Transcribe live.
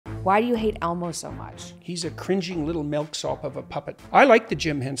Why do you hate Elmo so much? He's a cringing little milksop of a puppet. I like the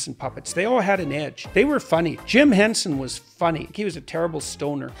Jim Henson puppets. They all had an edge. They were funny. Jim Henson was funny. He was a terrible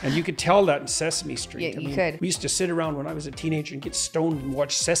stoner. And you could tell that in Sesame Street. Yeah, you could. We used to sit around when I was a teenager and get stoned and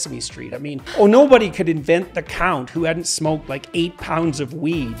watch Sesame Street. I mean, oh, nobody could invent the Count who hadn't smoked like 8 pounds of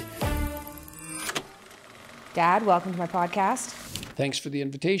weed. Dad, welcome to my podcast. Thanks for the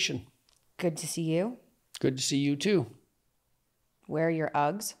invitation. Good to see you. Good to see you too. Where are your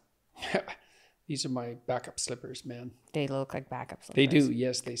Uggs? These are my backup slippers, man. They look like backup slippers. They do,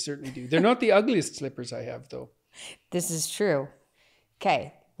 yes, they certainly do. They're not the ugliest slippers I have, though. This is true.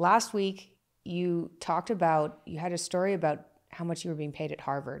 Okay, last week you had a story about how much you were being paid at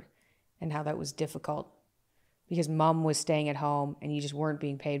Harvard and how that was difficult because mom was staying at home and you just weren't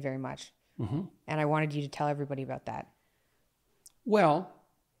being paid very much. Mm-hmm. And I wanted you to tell everybody about that. Well,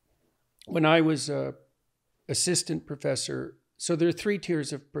 when I was an assistant professor, so there are 3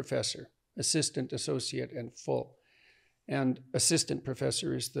 tiers of professor: assistant, associate, and full. And assistant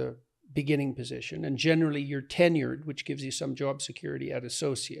professor is the beginning position. And generally you're tenured, which gives you some job security at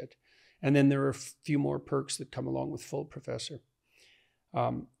associate. And then there are a few more perks that come along with full professor.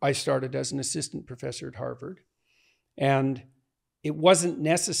 I started as an assistant professor at Harvard. And it wasn't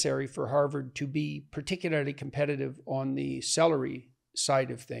necessary for Harvard to be particularly competitive on the salary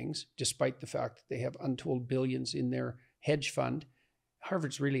side of things, despite the fact that they have untold billions in their hedge fund.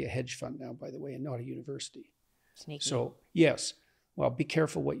 Harvard's really a hedge fund now, by the way, and not a university. Sneaky. So, yes. Well, be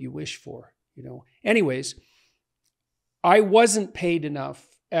careful what you wish for, you know. Anyways, I wasn't paid enough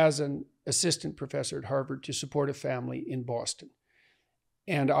as an assistant professor at Harvard to support a family in Boston.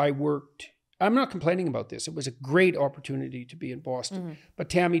 And I'm not complaining about this. It was a great opportunity to be in Boston. Mm-hmm. But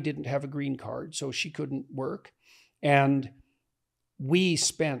Tammy didn't have a green card, so she couldn't work. And we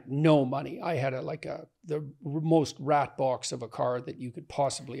spent no money. I had the most rat box of a car that you could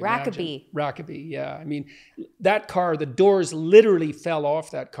possibly imagine. Rackaby, yeah. I mean, that car, the doors literally fell off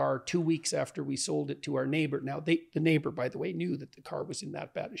that car 2 weeks after we sold it to our neighbor. Now, the neighbor, by the way, knew that the car was in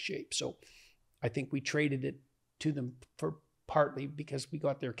that bad a shape. So I think we traded it to them for partly because we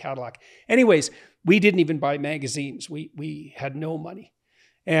got their Cadillac. Anyways, we didn't even buy magazines. We had no money.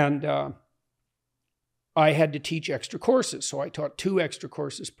 And I had to teach extra courses. So I taught 2 extra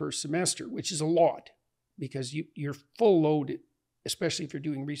courses per semester, which is a lot because you're full load, especially if you're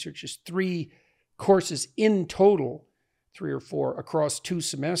doing research, is 3 courses in total, 3 or 4 across 2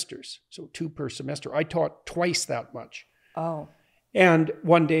 semesters. So 2 per semester. I taught twice that much. Oh. And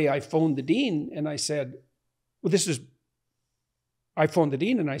one day I phoned the dean and I said, I phoned the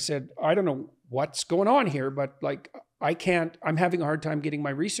dean and I said, I don't know what's going on here, but I'm having a hard time getting my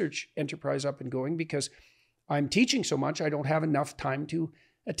research enterprise up and going because I'm teaching so much. I don't have enough time to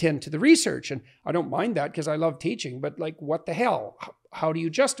attend to the research. And I don't mind that because I love teaching, but what the hell? How do you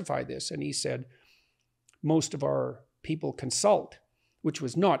justify this? And he said, most of our people consult, which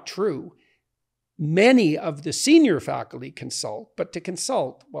was not true. Many of the senior faculty consult, but to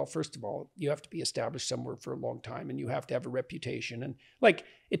consult, well, first of all, you have to be established somewhere for a long time and you have to have a reputation. And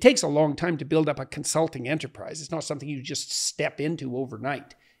it takes a long time to build up a consulting enterprise. It's not something you just step into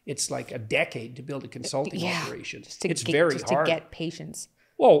overnight. It's like a decade to build a consulting operation. It's very hard. To get patients.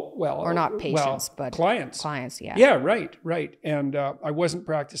 Well, or not patients, but clients. Clients, yeah. Yeah, right. And I wasn't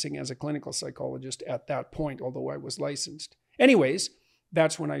practicing as a clinical psychologist at that point, although I was licensed. Anyways,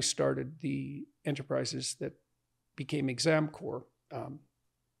 that's when I started the enterprises that became ExamCorps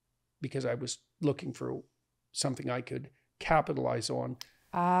because I was looking for something I could capitalize on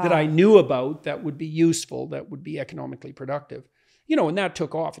that I knew about that would be useful, that would be economically productive. You know, and that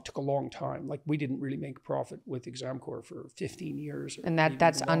took off. It took a long time. We didn't really make profit with ExamCorps for 15 years. And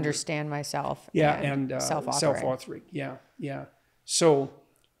that's Understand Myself. Yeah, and self-authoring. Yeah. So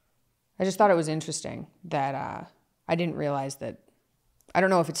I just thought it was interesting that I didn't realize that. I don't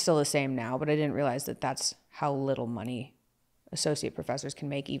know if it's still the same now, but I didn't realize that that's how little money associate professors can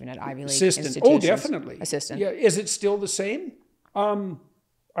make even at Ivy League institutions. Oh, definitely. Assistant. Yeah. Is it still the same?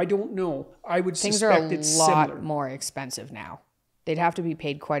 I don't know. I would suspect it's Things are a lot similar. more expensive now. They'd have to be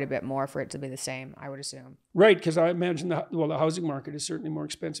paid quite a bit more for it to be the same, I would assume. Right, because I imagine the housing market is certainly more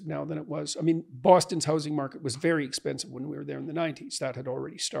expensive now than it was. I mean, Boston's housing market was very expensive when we were there in the 90s. That had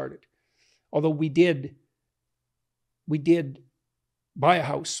already started. Although we did buy a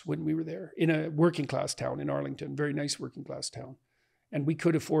house when we were there in a working class town in Arlington, very nice working class town. And we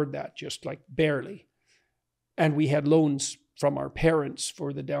could afford that just barely. And we had loans from our parents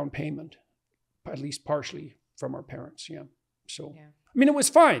for the down payment, at least partially from our parents, yeah. So, yeah. I mean, it was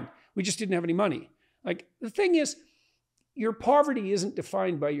fine. We just didn't have any money. The thing is, your poverty isn't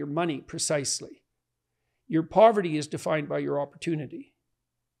defined by your money precisely. Your poverty is defined by your opportunity.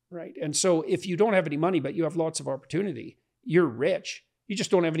 right? And so if you don't have any money, but you have lots of opportunity, you're rich. You just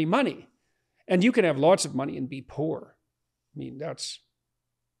don't have any money. And you can have lots of money and be poor. I mean,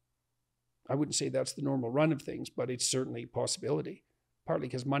 I wouldn't say that's the normal run of things, but it's certainly a possibility, partly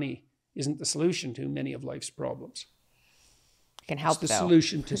because money isn't the solution to many of life's problems. It can help, it's the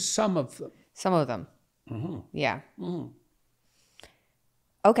solution to some of them. Some of them. Mm-hmm. Yeah. Mm-hmm.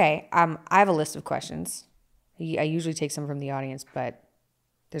 Okay. I have a list of questions. I usually take some from the audience, but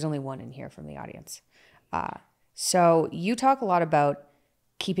there's only one in here from the audience. So you talk a lot about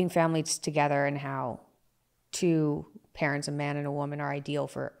keeping families together and how two parents, a man and a woman, are ideal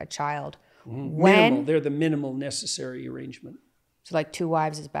for a child. Mm-hmm. Minimal. They're the minimal necessary arrangement. So like 2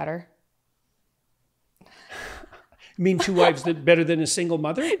 wives is better? You mean 2 wives better than a single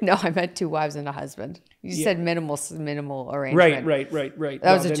mother? No, I meant 2 wives and a husband. You said minimal arrangement. Right.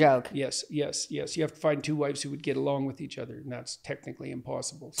 That was a joke. Yes. You have to find 2 wives who would get along with each other, and that's technically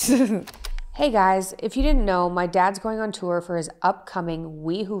impossible. Hey guys, if you didn't know, my dad's going on tour for his upcoming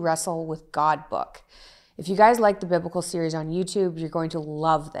We Who Wrestle with God book. If you guys like the biblical series on YouTube, you're going to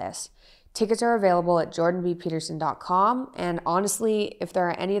love this. Tickets are available at jordanbpeterson.com, and honestly, if there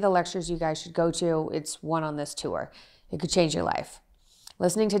are any of the lectures you guys should go to, it's one on this tour. It could change your life.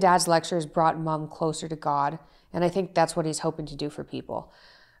 Listening to Dad's lectures brought Mom closer to God, and I think that's what he's hoping to do for people.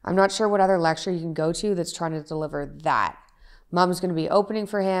 I'm not sure what other lecture you can go to that's trying to deliver that. Mom's going to be opening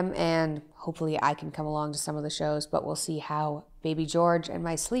for him, and hopefully I can come along to some of the shows, but we'll see how baby George and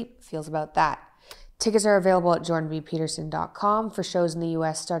my sleep feels about that. Tickets are available at jordanbpeterson.com for shows in the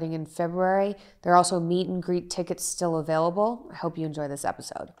U.S. starting in February. There are also meet and greet tickets still available. I hope you enjoy this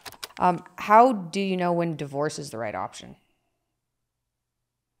episode. How do you know when divorce is the right option?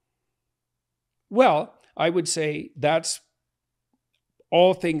 Well, I would say that's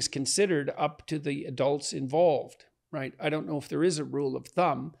all things considered up to the adults involved, right? I don't know if there is a rule of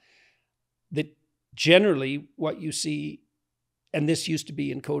thumb that generally what you see, and this used to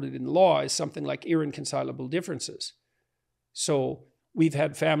be encoded in law, is something like irreconcilable differences. So we've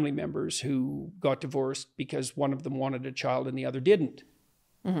had family members who got divorced because one of them wanted a child and the other didn't.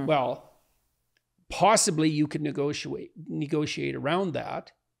 Mm-hmm. Well, possibly you could negotiate around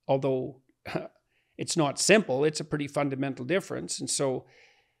that, although it's not simple. It's a pretty fundamental difference. And so,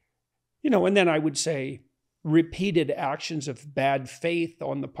 and then I would say repeated actions of bad faith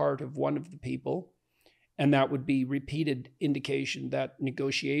on the part of one of the people, and that would be repeated indication that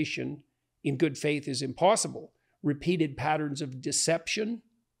negotiation in good faith is impossible. Repeated patterns of deception,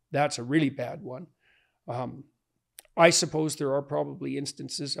 that's a really bad one. I suppose there are probably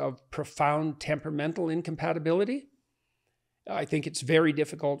instances of profound temperamental incompatibility. I think it's very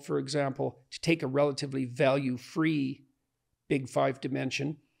difficult, for example, to take a relatively value-free big 5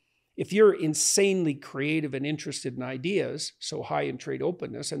 dimension. If you're insanely creative and interested in ideas, so high in trait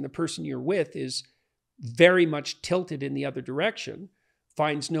openness, and the person you're with is very much tilted in the other direction,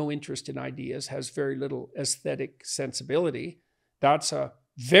 finds no interest in ideas, has very little aesthetic sensibility, that's a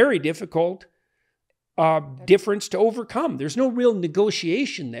very difficult difference to overcome. There's no real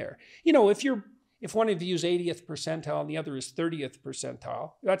negotiation there. If one of you is 80th percentile and the other is 30th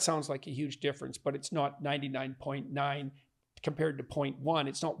percentile, that sounds like a huge difference, but it's not 99.9 compared to 0.1.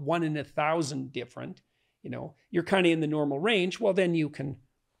 It's not 1 in 1,000 different. You're kind of in the normal range. Well, then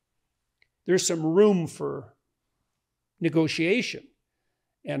there's some room for negotiation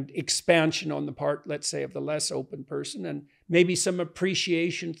and expansion on the part, let's say, of the less open person, and maybe some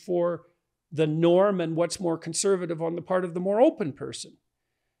appreciation for the norm and what's more conservative on the part of the more open person.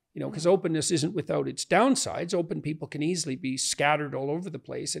 Because openness isn't without its downsides. Open people can easily be scattered all over the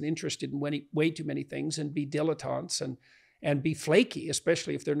place and interested in way too many things and be dilettantes and be flaky,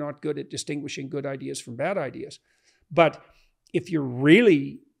 especially if they're not good at distinguishing good ideas from bad ideas. But if you're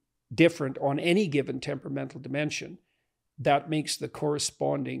really different on any given temperamental dimension, that makes the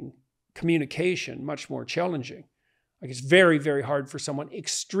corresponding communication much more challenging. Like, it's very, very hard for someone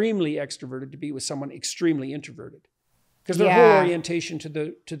extremely extroverted to be with someone extremely introverted, because their whole orientation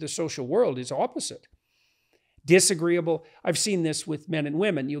to the social world is opposite. Disagreeable. I've seen this with men and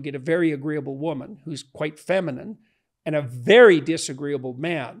women. You'll get a very agreeable woman who's quite feminine and a very disagreeable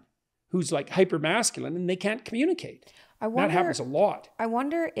man who's like hyper-masculine, and they can't communicate. That happens a lot. I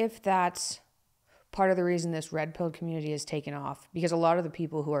wonder if that's part of the reason this red pill community has taken off, because a lot of the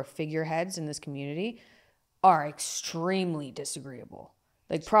people who are figureheads in this community are extremely disagreeable,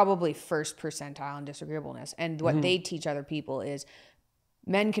 like probably first percentile in disagreeableness. And what they teach other people is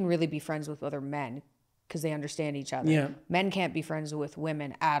men can really be friends with other men because they understand each other. Yeah. Men can't be friends with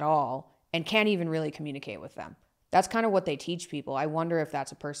women at all and can't even really communicate with them. That's kind of what they teach people. I wonder if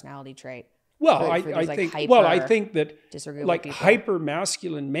that's a personality trait. Well, for I these, like, think hyper well, I think that disagreeable like people? hyper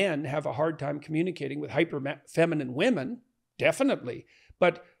masculine men have a hard time communicating with hyper feminine women, definitely.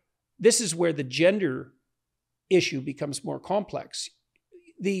 But this is where the gender issue becomes more complex.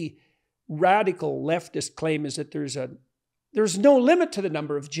 The radical leftist claim is that there's no limit to the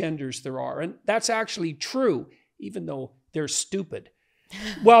number of genders there are, and that's actually true, even though they're stupid.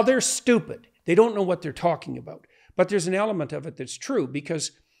 Well, they're stupid. They don't know what they're talking about. But there's an element of it that's true,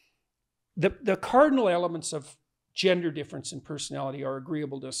 because the cardinal elements of gender difference in personality are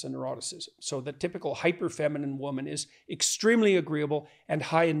agreeableness and neuroticism. So the typical hyper-feminine woman is extremely agreeable and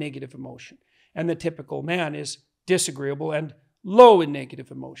high in negative emotion. And the typical man is disagreeable and low in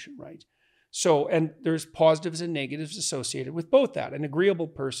negative emotion, right? So, and there's positives and negatives associated with both that. An agreeable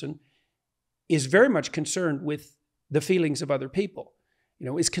person is very much concerned with the feelings of other people,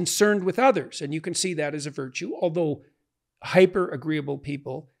 is concerned with others. And you can see that as a virtue, although hyper-agreeable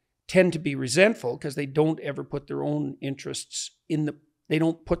people tend to be resentful because they don't ever put their own interests they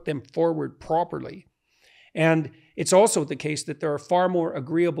don't put them forward properly. And it's also the case that there are far more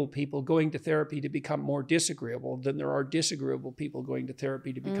agreeable people going to therapy to become more disagreeable than there are disagreeable people going to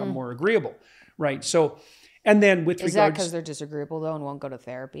therapy to become more agreeable, right? So, and then with Is regards... that because they're disagreeable, though, and won't go to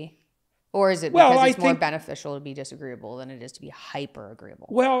therapy? Or is it because it's more beneficial to be disagreeable than it is to be hyper agreeable?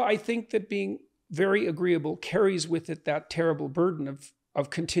 Well, I think that being very agreeable carries with it that terrible burden of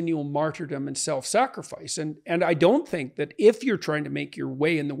continual martyrdom and self-sacrifice. And I don't think that if you're trying to make your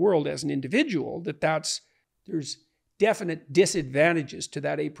way in the world as an individual, there's definite disadvantages to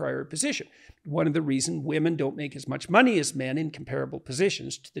that a priori position. One of the reasons women don't make as much money as men in comparable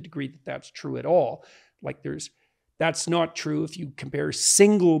positions, to the degree that that's true at all. That's not true if you compare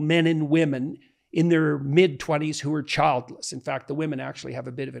single men and women in their mid-20s who are childless. In fact, the women actually have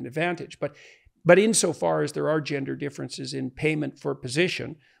a bit of an advantage. But insofar as there are gender differences in payment for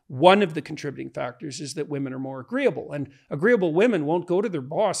position, one of the contributing factors is that women are more agreeable. And agreeable women won't go to their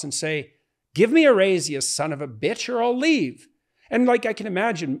boss and say, "Give me a raise, you son of a bitch, or I'll leave." And I can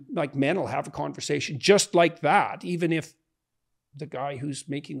imagine, men will have a conversation just like that, even if the guy who's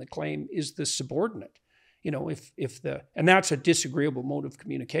making the claim is the subordinate. And that's a disagreeable mode of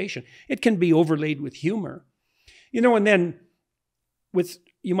communication. It can be overlaid with humor. And then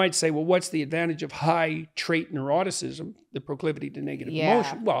you might say, well, what's the advantage of high trait neuroticism, the proclivity to negative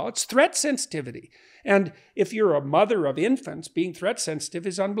emotion? Well, it's threat sensitivity. And if you're a mother of infants, being threat sensitive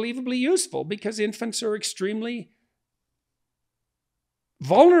is unbelievably useful, because infants are extremely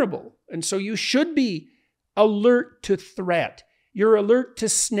vulnerable. And so you should be alert to threat. You're alert to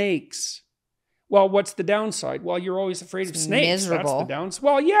snakes. Well, what's the downside? Well, you're always afraid of snakes. Miserable. That's the downside.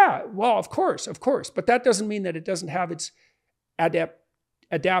 Well, yeah. Well, of course. But that doesn't mean that it doesn't have its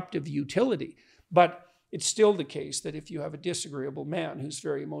adaptive utility. But it's still the case that if you have a disagreeable man who's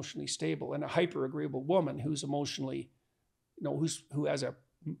very emotionally stable and a hyper-agreeable woman who's emotionally, who has a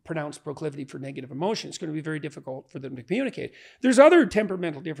pronounced proclivity for negative emotion, it's going to be very difficult for them to communicate. There's other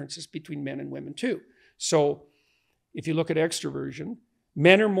temperamental differences between men and women too. So if you look at extroversion,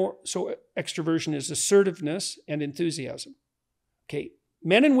 extroversion is assertiveness and enthusiasm. Okay,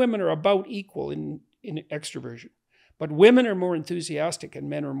 men and women are about equal in extroversion. But women are more enthusiastic and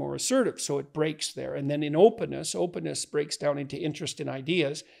men are more assertive, so it breaks there. And then in openness breaks down into interest in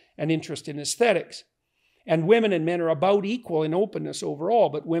ideas and interest in aesthetics. And women and men are about equal in openness overall,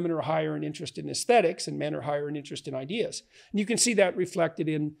 but women are higher in interest in aesthetics and men are higher in interest in ideas. And you can see that reflected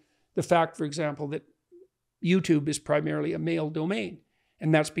in the fact, for example, that YouTube is primarily a male domain.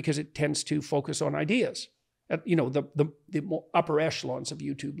 And that's because it tends to focus on ideas, the upper echelons of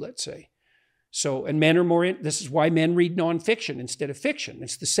YouTube, let's say. So, and men are more, this is why men read nonfiction instead of fiction.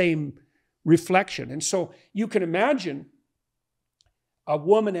 It's the same reflection. And so you can imagine a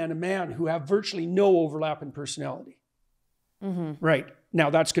woman and a man who have virtually no overlap in personality. Mm-hmm. Right. Now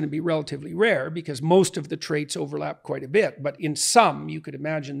that's going to be relatively rare because most of the traits overlap quite a bit. But in some, you could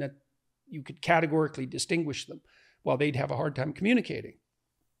imagine that you could categorically distinguish them while they'd have a hard time communicating.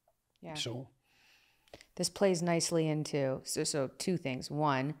 Yeah. So this plays nicely into, so two things.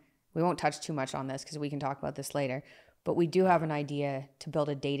 One, we won't touch too much on this because we can talk about this later, but we do have an idea to build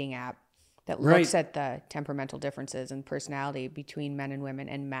a dating app that looks at the temperamental differences and personality between men and women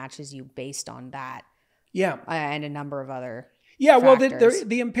and matches you based on that. Yeah. And a number of other factors. Well,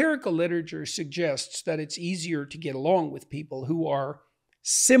 the empirical literature suggests that it's easier to get along with people who are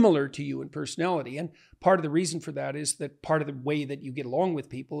similar to you in personality. And part of the reason for that is that part of the way that you get along with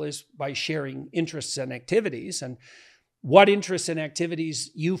people is by sharing interests and activities. And what interests and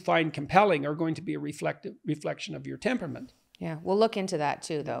activities you find compelling are going to be a reflection of your temperament. Yeah, we'll look into that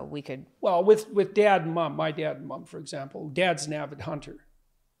too, though. We could... Well, with dad and mom, my dad and mom, for example, dad's an avid hunter.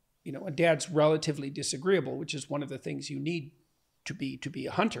 and Dad's relatively disagreeable, which is one of the things you need to be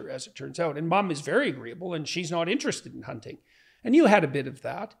a hunter, as it turns out. And Mom is very agreeable, and she's not interested in hunting. And you had a bit of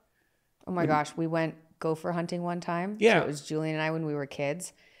that. Oh my gosh, we went gopher hunting one time. Yeah. So it was Julian and I when we were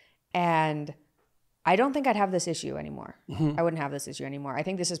kids. And I don't think I'd have this issue anymore. Mm-hmm. I wouldn't have this issue anymore. I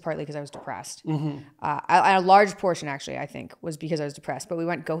think this is partly because I was depressed. Mm-hmm. A large portion, actually, I think, was because I was depressed. But we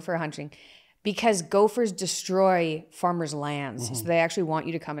went gopher hunting because gophers destroy farmers' lands. Mm-hmm. So they actually want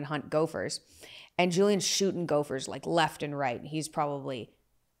you to come and hunt gophers. And Julian's shooting gophers like left and right. He's probably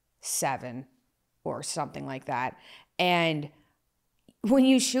 7 or something like that. And when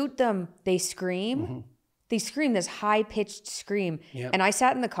you shoot them, they scream. Mm-hmm. They scream this high-pitched scream. Yeah. And I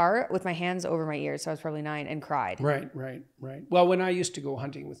sat in the car with my hands over my ears, so I was probably 9, and cried. Right. Well, when I used to go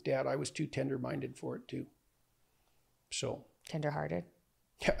hunting with Dad, I was too tender-minded for it too. So. Tender-hearted.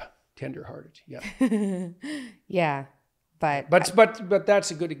 Yeah, tender-hearted. Yeah. Yeah, but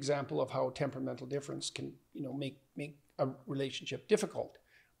that's a good example of how temperamental difference can make a relationship difficult,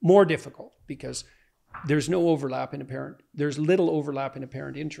 more difficult, because there's little overlap in apparent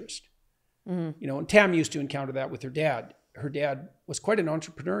interest. Mm-hmm. And Tam used to encounter that with her dad. Her dad was quite an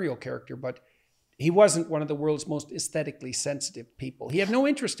entrepreneurial character, but he wasn't one of the world's most aesthetically sensitive people. He had no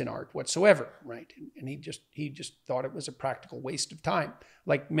interest in art whatsoever, right? And he just thought it was a practical waste of time,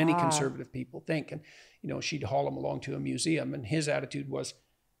 like many conservative people think. And she'd haul him along to a museum, and his attitude was,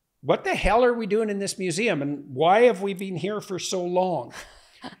 "What the hell are we doing in this museum? And why have we been here for so long?"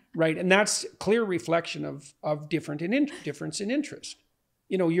 Right? And that's a clear reflection of difference in interest.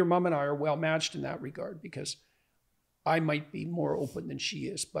 Your mom and I are well matched in that regard, because I might be more open than she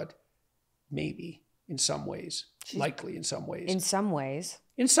is, but maybe in some ways, likely in some ways. In some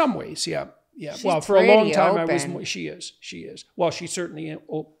ways, yeah. She's well, for a long time, open. She is. Well, she's certainly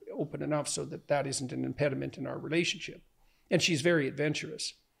open enough so that isn't an impediment in our relationship, and she's very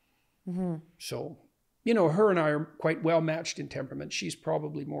adventurous. Mm-hmm. So, her and I are quite well matched in temperament. She's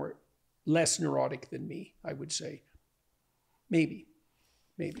probably less neurotic than me, I would say. Maybe.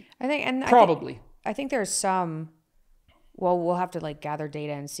 I think there's some. Well, we'll have to gather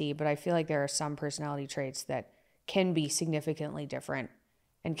data and see, but I feel like there are some personality traits that can be significantly different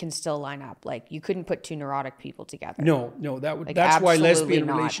and can still line up. Like, you couldn't put 2 neurotic people together. No, that's why lesbian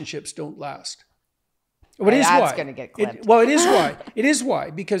relationships don't last. But that's going to get clipped. It is why. It is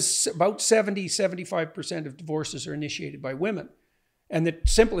why, because about 75% of divorces are initiated by women. And the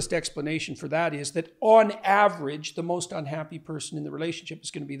simplest explanation for that is that on average, the most unhappy person in the relationship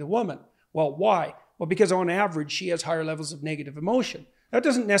is going to be the woman. Well, why? Well, because on average, she has higher levels of negative emotion. That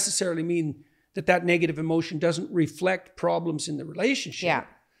doesn't necessarily mean that negative emotion doesn't reflect problems in the relationship. Yeah.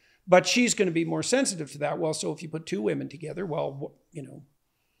 But she's going to be more sensitive to that. Well, so if you put 2 women together, well,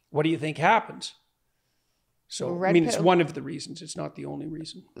 what do you think happens? So, it's one of the reasons. It's not the only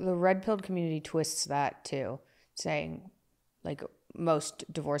reason. The red-pilled community twists that too, saying most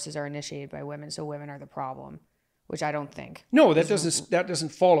divorces are initiated by women, so women are the problem, which I don't think. No, that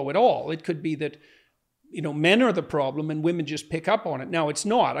doesn't follow at all. It could be that men are the problem and women just pick up on it. Now, it's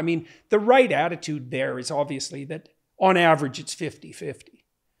not. The right attitude there is obviously that on average it's 50-50.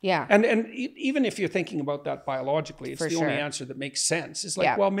 Yeah. And even if you're thinking about that biologically, it's only answer that makes sense. It's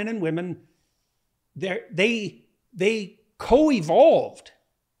like, well, men and women, they co-evolved.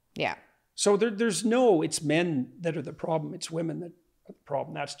 Yeah. So there's it's men that are the problem. It's women that are the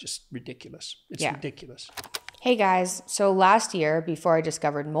problem. That's just ridiculous. It's ridiculous. Hey guys, so last year, before I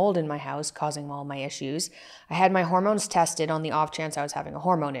discovered mold in my house causing all my issues, I had my hormones tested on the off chance I was having a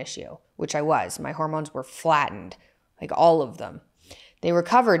hormone issue, which I was. My hormones were flattened, all of them. They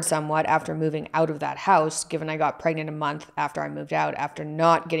recovered somewhat after moving out of that house, given I got pregnant a month after I moved out, after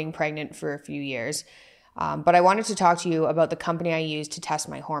not getting pregnant for a few years. But I wanted to talk to you about the company I use to test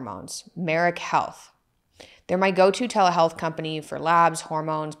my hormones, Merrick Health. They're my go-to telehealth company for labs,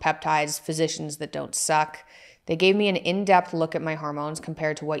 hormones, peptides, physicians that don't suck. They gave me an in-depth look at my hormones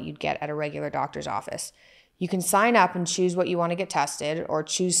compared to what you'd get at a regular doctor's office. You can sign up and choose what you want to get tested or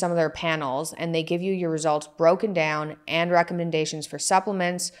choose some of their panels, and they give you your results broken down and recommendations for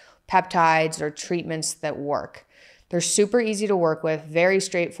supplements, peptides, or treatments that work. They're super easy to work with, very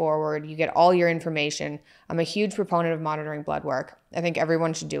straightforward. You get all your information. I'm a huge proponent of monitoring blood work. I think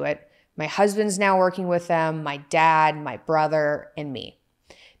everyone should do it. My husband's now working with them, my dad, my brother, and me.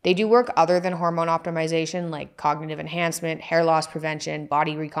 They do work other than hormone optimization, like cognitive enhancement, hair loss prevention,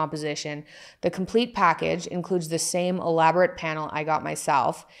 body recomposition. The complete package includes the same elaborate panel I got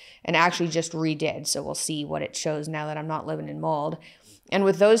myself and actually just redid. So we'll see what it shows now that I'm not living in mold. And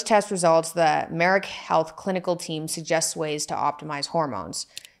with those test results, the Merrick Health clinical team suggests ways to optimize hormones.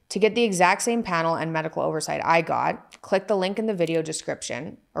 To get the exact same panel and medical oversight I got, click the link in the video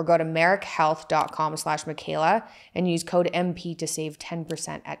description or go to merrickhealth.com/Mikhaila and use code MP to save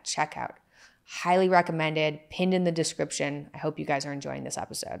 10% at checkout. Highly recommended, pinned in the description. I hope you guys are enjoying this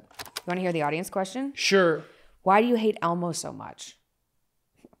episode. You want to hear the audience question? Sure. Why do you hate Elmo so much?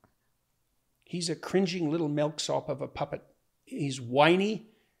 He's a cringing little milksop of a puppet. He's whiny.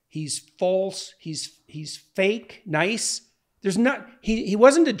 He's false. He's fake, nice. He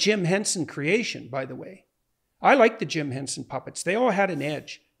wasn't a Jim Henson creation, by the way. I like the Jim Henson puppets. They all had an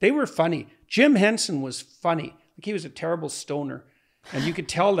edge. They were funny. Jim Henson was funny. Like, he was a terrible stoner. And you could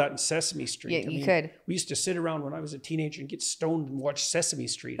tell that in Sesame Street. Yeah, you could. We used to sit around when I was a teenager and get stoned and watch Sesame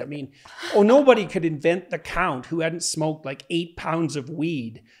Street. I mean, nobody could invent the Count who hadn't smoked like 8 pounds of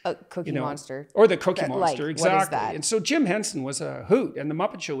weed. Cookie Monster. Or the Cookie Monster, like, exactly. What is that? And so Jim Henson was a hoot, and the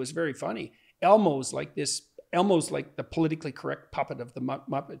Muppet Show was very funny. Elmo's like the politically correct puppet of the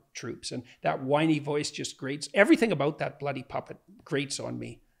Muppet troops, and that whiny voice just grates. Everything about that bloody puppet grates on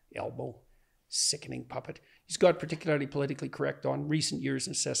me. Elmo, sickening puppet. He's got particularly politically correct on recent years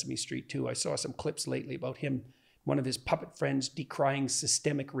in Sesame Street too. I saw some clips lately about him, one of his puppet friends, decrying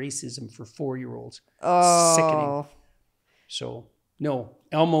systemic racism for 4-year-olds. Oh. Sickening. So, no,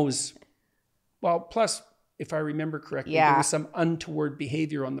 Elmo's, well, plus, if I remember correctly, there was some untoward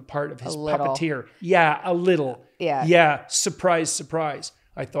behavior on the part of his puppeteer. Yeah, a little. Yeah. Yeah, surprise, surprise.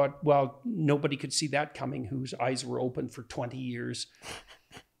 I thought, well, nobody could see that coming, whose eyes were open for 20 years.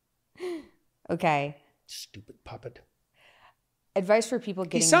 Okay. Stupid puppet. Advice for people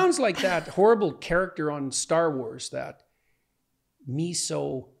getting... He sounds like that horrible character on Star Wars, that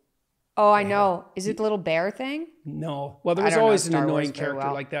Miso... Oh, I know. Is it the little bear thing? No. Well, there was always an annoying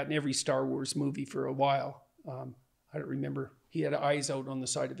character like that in every Star Wars movie for a while. I don't remember. He had eyes out on the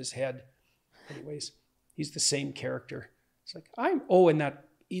side of his head. Anyways, he's the same character. It's like, and that,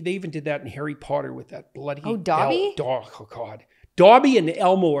 they even did that in Harry Potter with that bloody... Oh, Dobby? Oh, God. Dobby and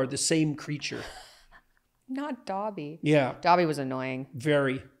Elmo are the same creature. Not Dobby. Yeah. Dobby was annoying.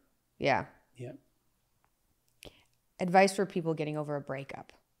 Very. Yeah. Yeah. Advice for people getting over a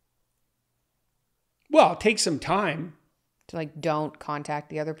breakup. Well, take some time. To don't contact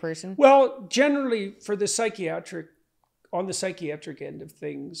the other person? Well, generally on the psychiatric end of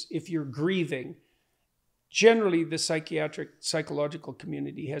things, if you're grieving, generally the psychological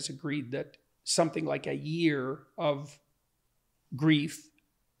community has agreed that something like a year of grief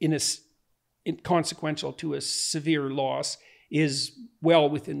consequential to a severe loss is well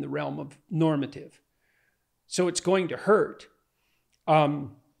within the realm of normative. So it's going to hurt.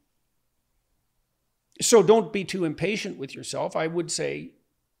 So don't be too impatient with yourself. I would say,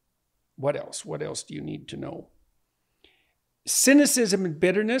 what else? What else do you need to know? Cynicism and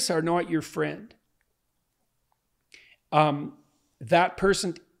bitterness are not your friend. That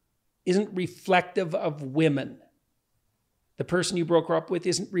person isn't reflective of women. The person you broke up with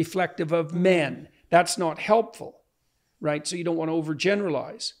isn't reflective of men. That's not helpful, right? So you don't want to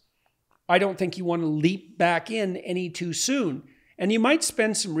overgeneralize. I don't think you want to leap back in any too soon. And you might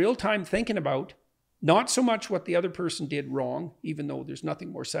spend some real time thinking about not so much what the other person did wrong, even though there's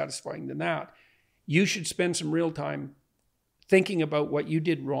nothing more satisfying than that. You should spend some real time thinking about what you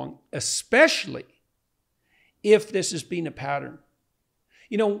did wrong, especially if this has been a pattern.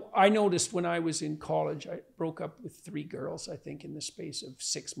 You know, I noticed when I was in college, I broke up with 3 girls, I think, in the space of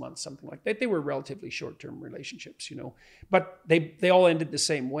 6 months, something like that. They were relatively short-term relationships, but they all ended the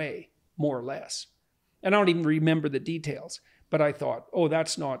same way, more or less. And I don't even remember the details, but I thought, oh,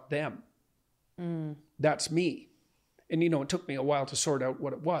 that's not them. That's me. And, it took me a while to sort out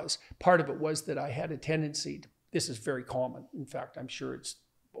what it was. Part of it was that I had a tendency this is very common. In fact, I'm sure it's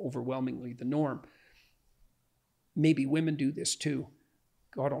overwhelmingly the norm. Maybe women do this too.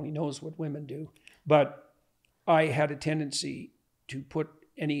 God only knows what women do. But I had a tendency to put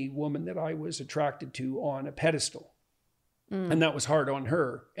any woman that I was attracted to on a pedestal. And that was hard on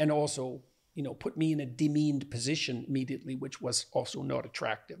her. And also, put me in a demeaned position immediately, which was also not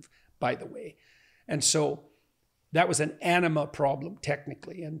attractive, by the way. And so that was an anima problem,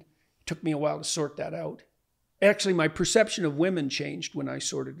 technically. And it took me a while to sort that out. Actually, my perception of women changed when I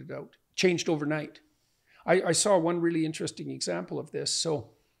sorted it out. Changed overnight. I saw one really interesting example of this.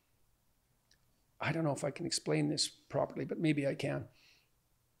 So I don't know if I can explain this properly, but maybe I can.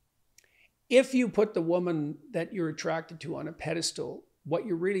 If you put the woman that you're attracted to on a pedestal, what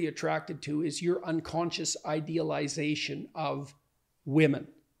you're really attracted to is your unconscious idealization of women.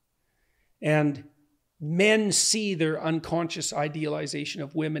 And men see their unconscious idealization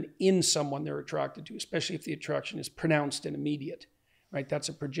of women in someone they're attracted to, especially if the attraction is pronounced and immediate, right? That's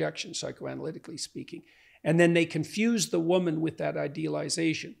a projection, psychoanalytically speaking. And then they confuse the woman with that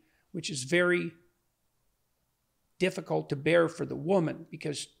idealization. which is very difficult to bear for the woman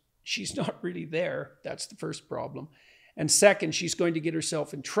because she's not really there. That's the first problem. And second, she's going to get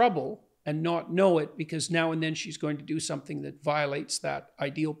herself in trouble and not know it because now and then she's going to do something that violates that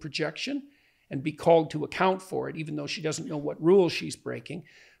ideal projection and be called to account for it, even though she doesn't know what rules she's breaking.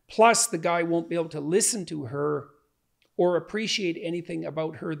 Plus, the guy won't be able to listen to her or appreciate anything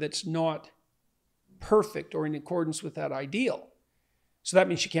about her that's not perfect or in accordance with that ideal. So that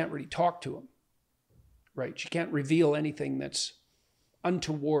means she can't really talk to him, right? She can't reveal anything that's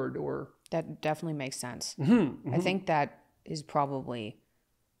untoward or... That definitely makes sense. Mm-hmm. I think that is probably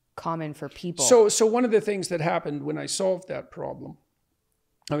common for people. So one of the things that happened when I solved that problem,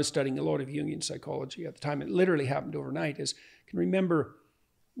 I was studying a lot of Jungian psychology at the time. It literally happened overnight. I can remember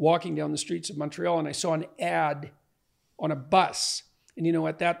walking down the streets of Montreal and I saw an ad on a bus. And you know,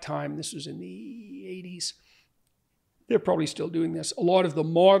 at that time, this was in the 80s, they're probably still doing this. A lot of the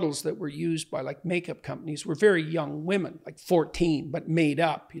models that were used by like makeup companies were very young women, like 14, but made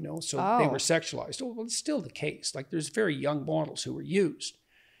up, you know, so they were sexualized. Oh, well, it's still the case. Like there's very young models who were used,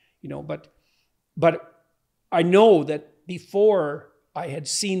 you know, but I know that before I had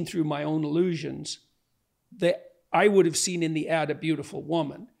seen through my own illusions that I would have seen in the ad a beautiful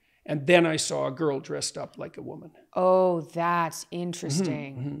woman. And then I saw a girl dressed up like a woman. Oh, that's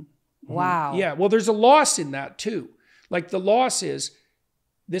interesting. Mm-hmm, mm-hmm, wow. Yeah, well, there's a loss in that too. Like the loss is,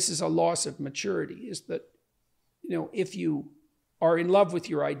 this is a loss of maturity, is that, you know, if you are in love with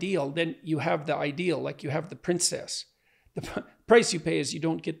your ideal, then you have the ideal, like you have the princess. The price you pay is you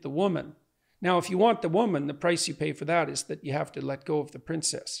don't get the woman. Now, if you want the woman, the price you pay for that is that you have to let go of the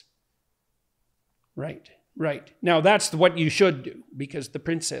princess. Right. Now, that's what you should do because the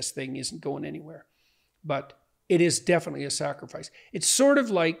princess thing isn't going anywhere. But it is definitely a sacrifice. It's sort of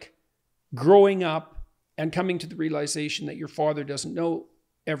like growing up and coming to the realization that your father doesn't know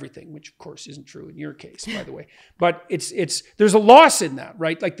everything, which of course isn't true in your case, by the way. But there's a loss in that,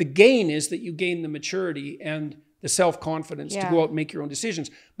 right? Like the gain is that you gain the maturity and the self-confidence to go out and make your own decisions.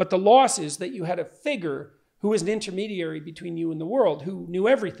 But the loss is that you had a figure who was an intermediary between you and the world, who knew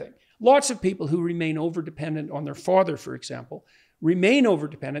everything. Lots of people who remain over-dependent on their father, for example, remain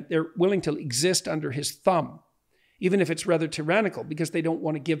over-dependent. They're willing to exist under his thumb, even if it's rather tyrannical, because they don't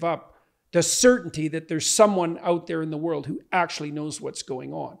want to give up the certainty that there's someone out there in the world who actually knows what's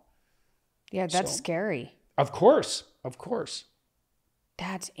going on. Yeah, that's scary. Of course.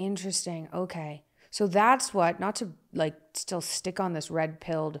 That's interesting. Okay. So that's what, not to like still stick on this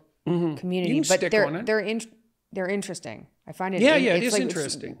red-pilled community, but they're interesting. I find it. It is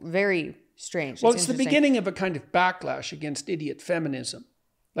interesting. Very strange. Well, it's the beginning of a kind of backlash against idiot feminism,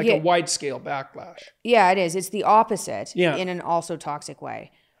 like a wide-scale backlash. Yeah, it is. It's the opposite in an also toxic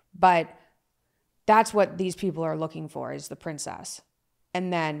way. But that's what these people are looking for, is the princess.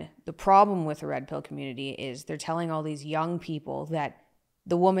 And then the problem with the red pill community is they're telling all these young people that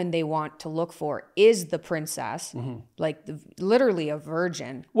the woman they want to look for is the princess, like literally a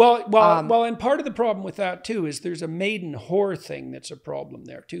virgin. Well, and part of the problem with that too is there's a maiden whore thing that's a problem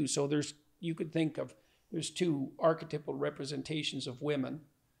there too. So you could think of, there's two archetypal representations of women.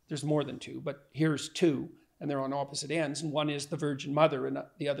 There's more than two, but here's two, and they're on opposite ends. And one is the virgin mother, and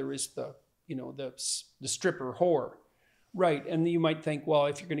the other is the stripper whore, right? And you might think, well,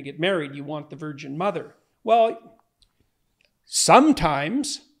 if you're going to get married, you want the virgin mother. Well,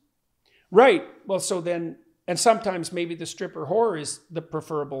 sometimes, right? Well, so then, and sometimes maybe the stripper whore is the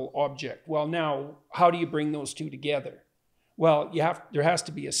preferable object. Well, now, how do you bring those two together? Well, there has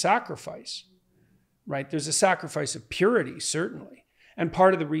to be a sacrifice, right? There's a sacrifice of purity, certainly. And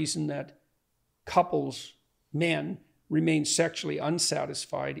part of the reason that couples, men, remain sexually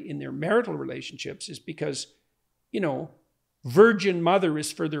unsatisfied in their marital relationships is because, virgin mother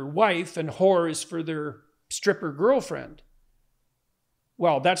is for their wife and whore is for their stripper girlfriend.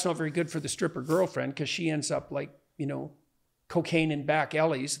 Well, that's not very good for the stripper girlfriend because she ends up like, cocaine in back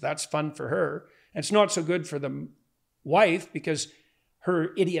alleys. That's fun for her. And it's not so good for the wife because her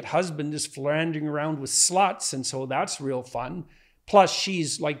idiot husband is floundering around with sluts. And so that's real fun. Plus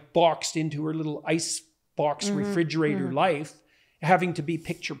she's like boxed into her little ice box refrigerator life, having to be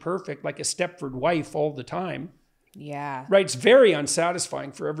picture perfect like a Stepford wife all the time. Yeah. Right. It's very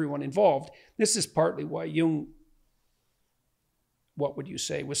unsatisfying for everyone involved. This is partly why Jung, what would you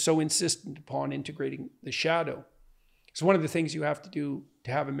say, was so insistent upon integrating the shadow. So one of the things you have to do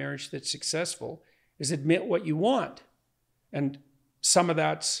to have a marriage that's successful is admit what you want. And some of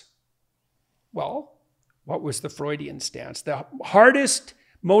that's, well, what was the Freudian stance? The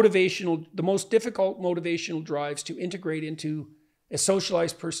most difficult motivational drives to integrate into a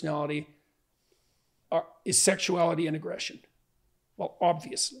socialized personality is sexuality and aggression. Well,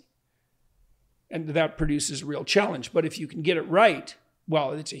 obviously. And that produces a real challenge. But if you can get it right,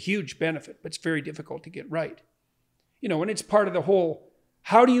 well, it's a huge benefit, but it's very difficult to get right. And it's part of the whole,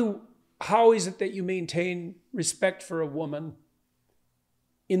 how is it that you maintain respect for a woman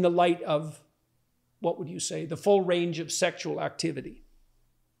in the light of, what would you say, the full range of sexual activity?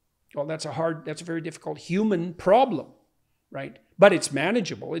 Well, that's a very difficult human problem, right? But it's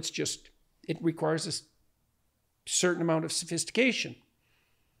manageable. It requires a certain amount of sophistication.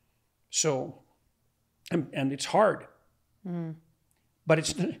 So, and it's hard. But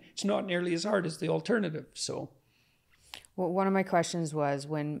it's not nearly as hard as the alternative. So, well, one of my questions was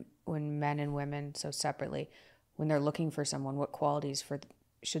when men and women, so separately, when they're looking for someone, what qualities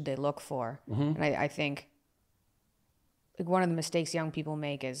should they look for? And I think like one of the mistakes young people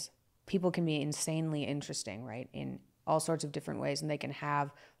make is people can be insanely interesting, right, in all sorts of different ways, and they can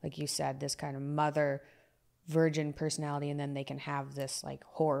have, like you said, this kind of mother virgin personality, and then they can have this like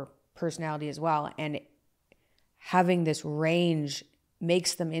whore personality as well, and having this range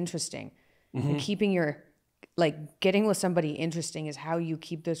makes them interesting. And keeping getting with somebody interesting is how you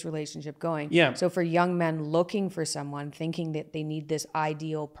keep this relationship going. Yeah. So for young men looking for someone, thinking that they need this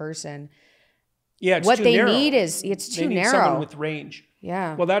ideal person, it's what too they narrow. need is it's too they need narrow. Someone with range.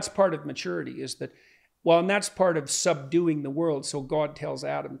 Yeah. Well, that's part of maturity, is that, and that's part of subduing the world. So God tells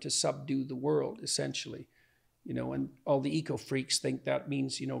Adam to subdue the world, essentially. And all the eco freaks think that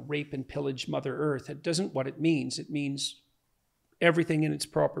means, rape and pillage Mother Earth. It doesn't what it means. It means everything in its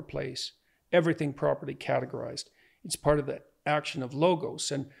proper place, everything properly categorized. It's part of the action of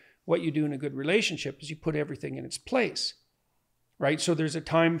logos. And what you do in a good relationship is you put everything in its place, right? So there's a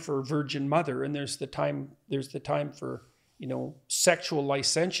time for virgin mother, and there's the time for, sexual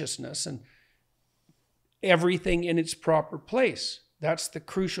licentiousness, and everything in its proper place. That's the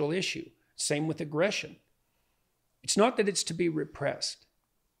crucial issue. Same with aggression. It's not that it's to be repressed.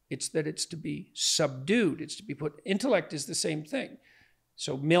 It's that it's to be subdued. It's to be put. Intellect is the same thing.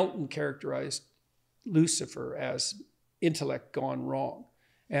 So Milton characterized Lucifer as intellect gone wrong.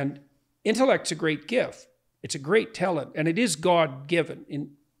 And intellect's a great gift. It's a great talent, and it is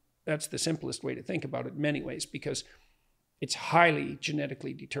God-given. That's the simplest way to think about it in many ways, because it's highly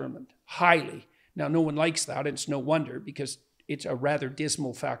genetically determined. Highly. Now, no one likes that, and it's no wonder, because it's a rather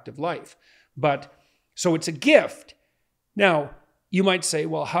dismal fact of life. But so it's a gift. Now, you might say,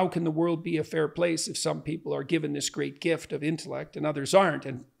 well, how can the world be a fair place if some people are given this great gift of intellect and others aren't?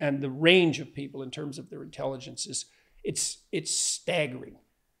 And the range of people in terms of their intelligence it's staggering.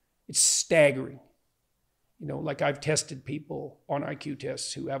 It's staggering. Like I've tested people on IQ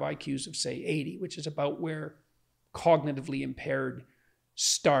tests who have IQs of, say, 80, which is about where cognitively impaired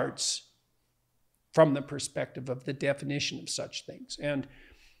starts from the perspective of the definition of such things. And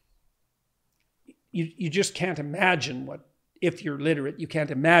you just can't imagine if you're literate, you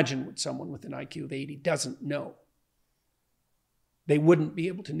can't imagine what someone with an IQ of 80 doesn't know. They wouldn't be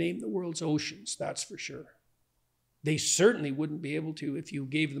able to name the world's oceans, that's for sure. They certainly wouldn't be able to if you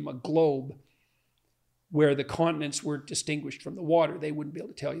gave them a globe where the continents weren't distinguished from the water. They wouldn't be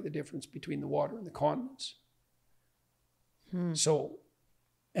able to tell you the difference between the water and the continents. So,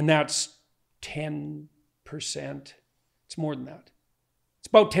 and that's 10%. It's more than that. It's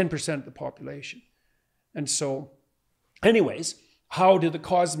about 10% of the population. And so, anyways, how do the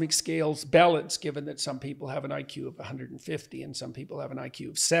cosmic scales balance, given that some people have an IQ of 150 and some people have an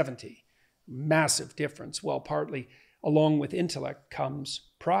IQ of 70? Massive difference. Well, partly along with intellect comes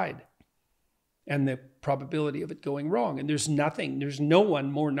pride and the probability of it going wrong. And there's no one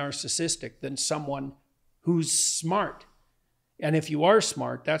more narcissistic than someone who's smart. And if you are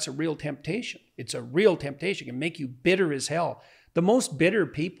smart, that's a real temptation. It's a real temptation. It can make you bitter as hell. The most bitter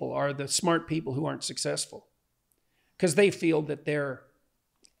people are the smart people who aren't successful, because they feel that their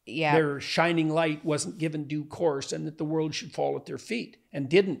shining light wasn't given due course and that the world should fall at their feet, and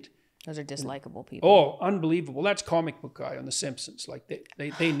didn't. Those are dislikable people. Oh, unbelievable. That's comic book guy on The Simpsons. Like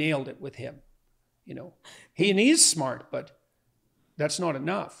they nailed it with him. He is smart, but that's not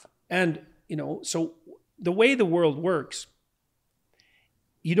enough. And, so the way the world works,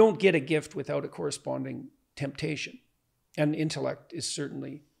 you don't get a gift without a corresponding temptation. And intellect is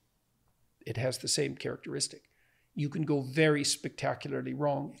certainly, it has the same characteristic. You can go very spectacularly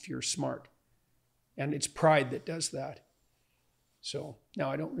wrong if you're smart. And it's pride that does that. So now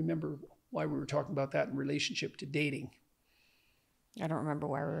I don't remember why we were talking about that in relationship to dating. I don't remember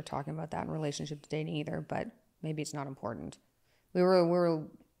why we were talking about that in relationship to dating either, but maybe it's not important. We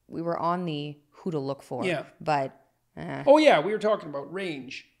were on the who to look for. Yeah. But oh yeah, we were talking about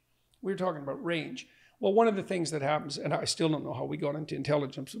range. Well, one of the things that happens, and I still don't know how we got into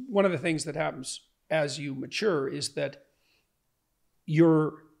intelligence, one of the things that happens as you mature is that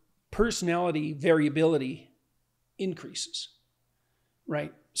your personality variability increases,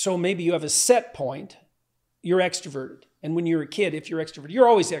 right? So maybe you have a set point, you're extroverted. And when you're a kid, if you're extroverted, you're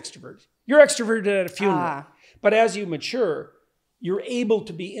always extroverted. You're extroverted at a funeral. But as you mature, you're able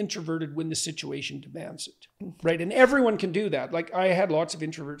to be introverted when the situation demands it, right? And everyone can do that. Like I had lots of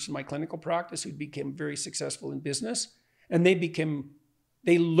introverts in my clinical practice who became very successful in business, and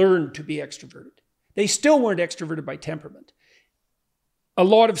they learned to be extroverted. They still weren't extroverted by temperament. A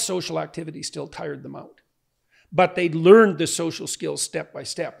lot of social activity still tired them out, but they learned the social skills step by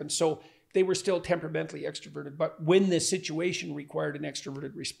step. And so they were still temperamentally extroverted, but when the situation required an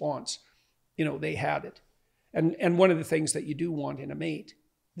extroverted response, they had it. And one of the things that you do want in a mate,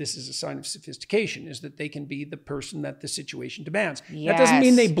 this is a sign of sophistication, is that they can be the person that the situation demands. Yes. That doesn't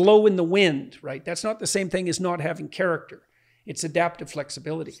mean they blow in the wind, right? That's not the same thing as not having character. It's adaptive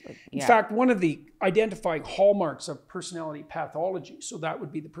flexibility. In fact, one of the identifying hallmarks of personality pathology, so that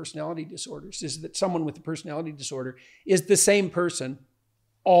would be the personality disorders, is that someone with a personality disorder is the same person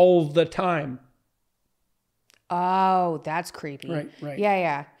all the time. Oh, that's creepy. Right.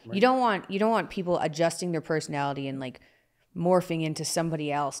 Yeah. Right. You don't want people adjusting their personality and like morphing into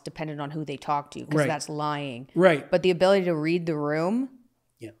somebody else depending on who they talk to, because that's lying. Right. But the ability to read the room,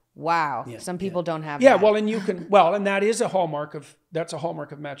 wow. Yeah. Some people don't have that. that. Well, and that is a hallmark of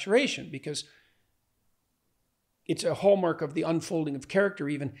maturation, because it's a hallmark of the unfolding of character.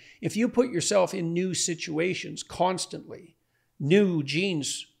 Even if you put yourself in new situations constantly, new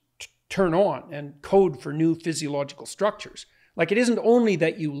genes turn on and code for new physiological structures. Like it isn't only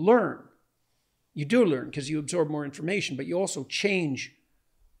that you learn. You do learn because you absorb more information, but you also change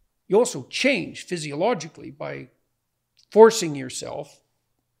physiologically by forcing yourself,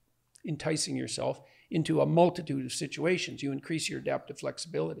 enticing yourself into a multitude of situations. You increase your adaptive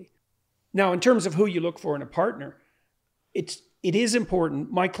flexibility. Now, in terms of who you look for in a partner, it is important.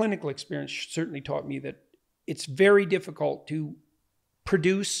 My clinical experience certainly taught me that it's very difficult to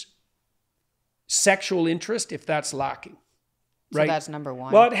produce sexual interest if that's lacking. Right? So that's number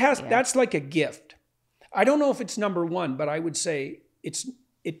one. Well, that's like a gift. I don't know if it's number one, but I would say it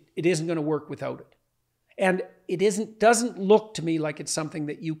isn't going to work without it. And it doesn't look to me like it's something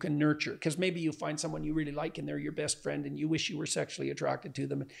that you can nurture, because maybe you find someone you really like and they're your best friend and you wish you were sexually attracted to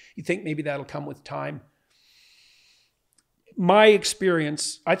them. And you think maybe that'll come with time. My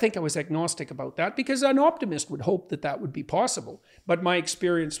experience, I think I was agnostic about that, because an optimist would hope that that would be possible. But my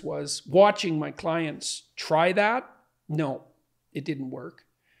experience was watching my clients try that. No, it didn't work.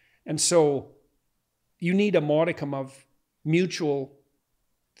 And so you need a modicum of mutual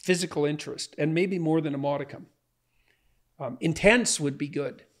physical interest, and maybe more than a modicum. Intense would be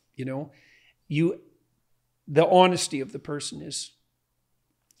good. The honesty of the person is,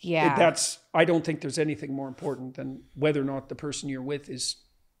 I don't think there's anything more important than whether or not the person you're with is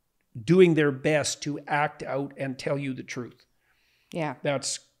doing their best to act out and tell you the truth. Yeah.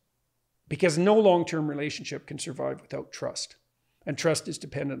 That's because no long-term relationship can survive without trust. And trust is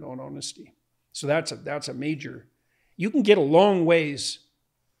dependent on honesty. So that's a major, you can get a long ways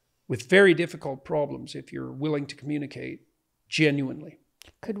with very difficult problems if you're willing to communicate genuinely.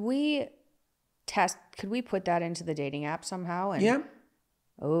 Could we put that into the dating app somehow? Yeah.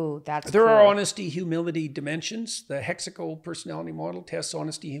 Oh, There are honesty, humility dimensions. The Hexaco personality model tests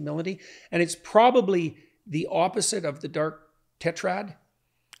honesty, humility, and it's probably the opposite of the dark tetrad.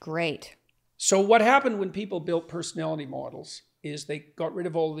 Great. So what happened when people built personality models is they got rid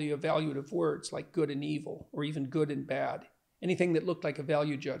of all the evaluative words like good and evil, or even good and bad, anything that looked like a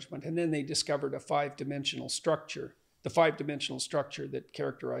value judgment. And then they discovered a five-dimensional structure, the five-dimensional structure that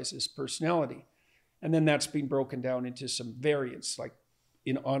characterizes personality. And then that's been broken down into some variants, like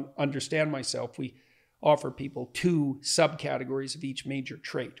on Understand Myself, we offer people 2 subcategories of each major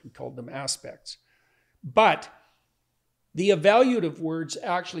trait. We called them aspects. But the evaluative words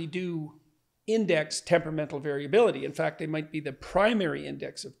actually do index temperamental variability. In fact, they might be the primary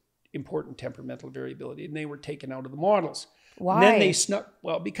index of important temperamental variability, and they were taken out of the models. Why? And then they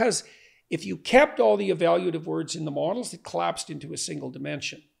because if you kept all the evaluative words in the models, it collapsed into a single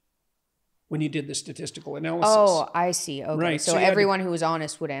dimension when you did the statistical analysis. Oh, I see. Okay. Right. So everyone who was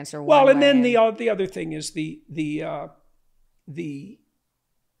honest would answer one well, and way. then the other thing is the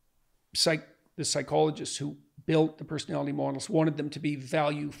psychologists who built the personality models wanted them to be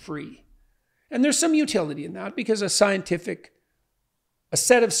value-free. And there's some utility in that, because a set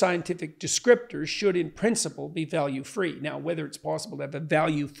of scientific descriptors should in principle be value-free. Now, whether it's possible to have a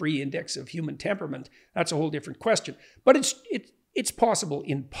value-free index of human temperament, that's a whole different question. But it's possible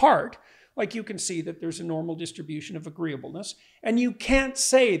in part. Like you can see that there's a normal distribution of agreeableness, and you can't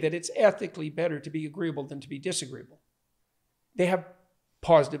say that it's ethically better to be agreeable than to be disagreeable. They have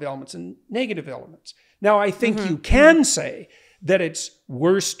positive elements and negative elements. Now, I think you can say that it's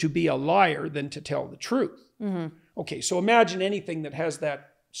worse to be a liar than to tell the truth. Okay, so imagine anything that has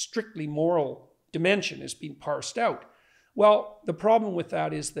that strictly moral dimension is being parsed out. Well, the problem with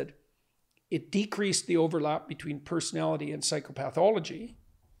that is that it decreased the overlap between personality and psychopathology,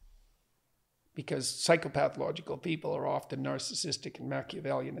 because psychopathological people are often narcissistic and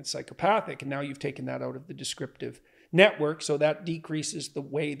Machiavellian and psychopathic, and now you've taken that out of the descriptive network, so that decreases the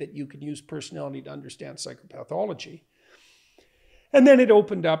way that you can use personality to understand psychopathology. And then it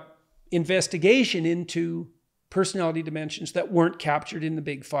opened up investigation into personality dimensions that weren't captured in the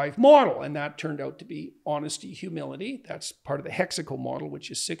Big Five model, and that turned out to be honesty, humility. That's part of the hexacle model,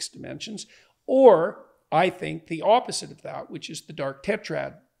 which is 6 dimensions, or I think the opposite of that, which is the dark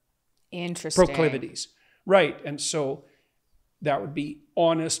tetrad proclivities. Right, and so that would be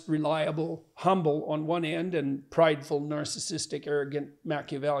honest, reliable, humble on one end, and prideful, narcissistic, arrogant,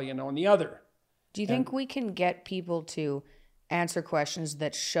 Machiavellian on the other. Do you think we can get people to answer questions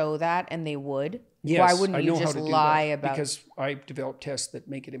that show that, and they would? Yes, why wouldn't I know you just how to do lie that, about? because I've developed tests that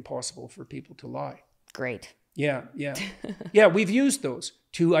make it impossible for people to lie. Great. Yeah, yeah. Yeah, we've used those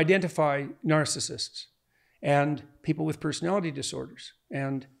to identify narcissists and people with personality disorders,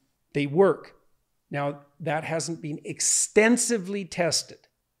 and they work. Now, that hasn't been extensively tested,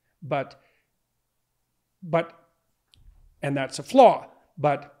 but and that's a flaw,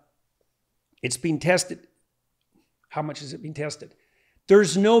 but it's been tested. How much has it been tested?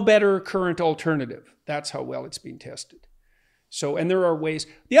 There's no better current alternative. That's how well it's been tested. So, and there are ways.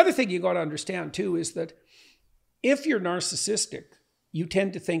 The other thing you got to understand too is that if you're narcissistic, you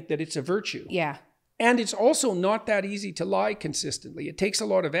tend to think that it's a virtue. Yeah. And it's also not that easy to lie consistently. It takes a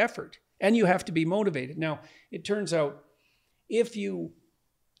lot of effort, and you have to be motivated. Now, it turns out if you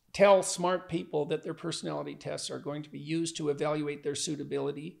tell smart people that their personality tests are going to be used to evaluate their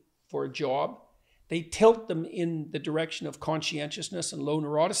suitability for a job, they tilt them in the direction of conscientiousness and low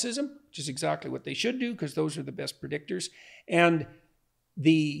neuroticism, which is exactly what they should do, because those are the best predictors. And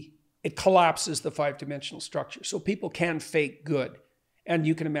it collapses the 5-dimensional structure. So people can fake good. And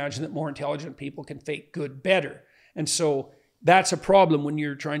you can imagine that more intelligent people can fake good better. And so that's a problem when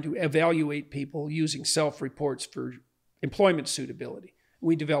you're trying to evaluate people using self-reports for employment suitability.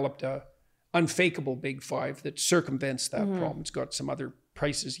 We developed a unfakeable Big Five that circumvents that problem. It's got some other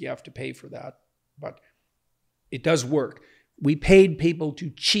prices you have to pay for that, but it does work. We paid people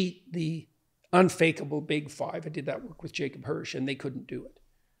to cheat the unfakeable Big Five. I did that work with Jacob Hirsch, and they couldn't do it.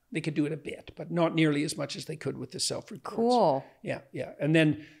 They could do it a bit, but not nearly as much as they could with the self-reports. Cool. Yeah, yeah. And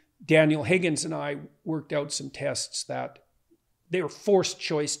then Daniel Higgins and I worked out some tests that they were forced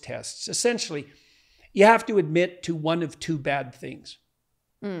choice tests. Essentially, you have to admit to one of 2 bad things.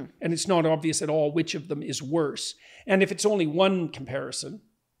 And it's not obvious at all which of them is worse. And if it's only one comparison,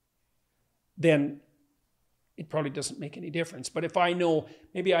 then it probably doesn't make any difference. But if I know,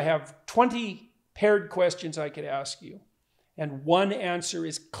 maybe I have 20 paired questions I could ask you, and one answer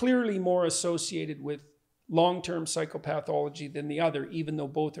is clearly more associated with long-term psychopathology than the other, even though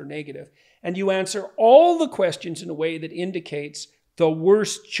both are negative, and you answer all the questions in a way that indicates the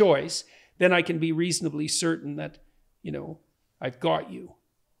worst choice, then I can be reasonably certain that, I've got you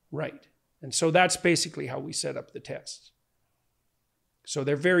right. And so that's basically how we set up the tests. So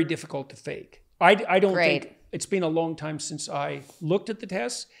they're very difficult to fake. I don't think, it's been a long time since I looked at the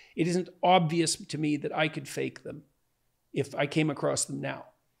tests. It isn't obvious to me that I could fake them if I came across them now.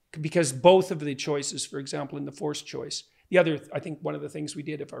 Because both of the choices, for example, in the forced choice, I think one of the things we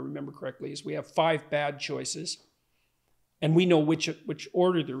did, if I remember correctly, is we have 5 bad choices, and we know which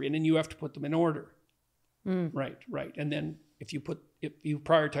order they're in, and you have to put them in order. Right. And then if you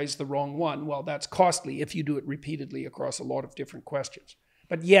prioritize the wrong one, well, that's costly if you do it repeatedly across a lot of different questions.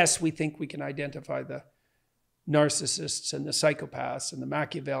 But yes, we think we can identify the narcissists and the psychopaths and the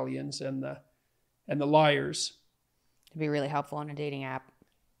Machiavellians and the liars. It'd be really helpful on a dating app.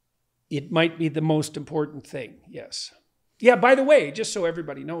 It might be the most important thing, yes. Yeah, by the way, just so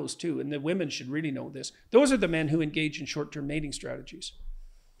everybody knows too, and the women should really know this, those are the men who engage in short-term mating strategies.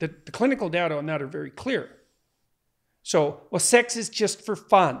 The clinical data on that are very clear. So, well, sex is just for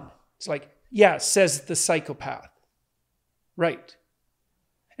fun. It's like, yeah, says the psychopath. Right.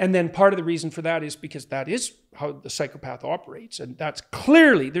 And then part of the reason for that is because that is how the psychopath operates. And that's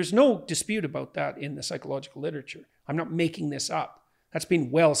clearly, there's no dispute about that in the psychological literature. I'm not making this up. That's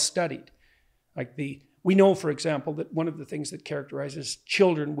been well studied. We know, for example, that one of the things that characterizes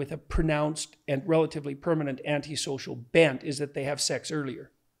children with a pronounced and relatively permanent antisocial bent is that they have sex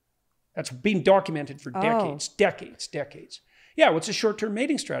earlier. That's been documented for decades. Yeah, what's a short-term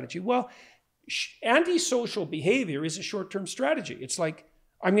mating strategy? Well, antisocial behavior is a short-term strategy. It's like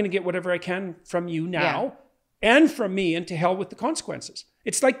I'm going to get whatever I can from you now and from me, and to hell with the consequences.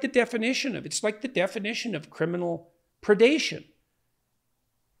 It's like the definition of criminal predation.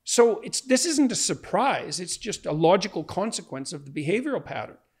 So this isn't a surprise. It's just a logical consequence of the behavioral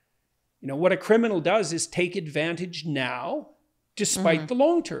pattern. You know, what a criminal does is take advantage now despite the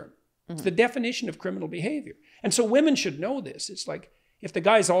long term. It's the definition of criminal behavior. And so women should know this. It's like, if the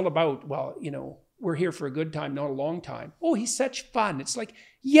guy's all about, well, you know, we're here for a good time, not a long time. Oh, he's such fun. It's like,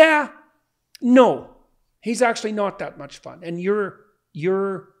 yeah, no, he's actually not that much fun. And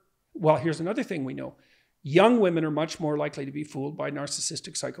well, here's another thing we know. Young women are much more likely to be fooled by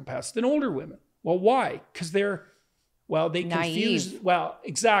narcissistic psychopaths than older women. Well, why? Because they confuse,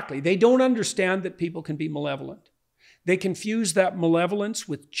 exactly. They don't understand that people can be malevolent. They confuse that malevolence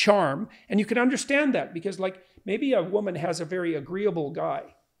with charm. And you can understand that because, like, maybe a woman has a very agreeable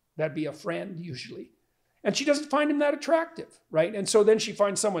guy. That'd be a friend usually. And she doesn't find him that attractive, right? And so then she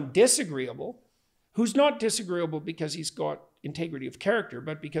finds someone disagreeable, who's not disagreeable because he's got integrity of character,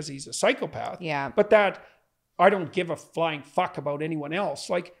 but because he's a psychopath. Yeah. But that I don't give a flying fuck about anyone else.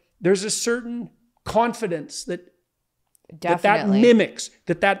 Like, there's a certain confidence that mimics.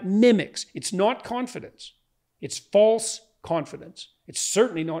 It's not confidence. It's false confidence. It's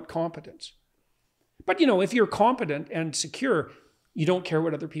certainly not competence. But, you know, if you're competent and secure, you don't care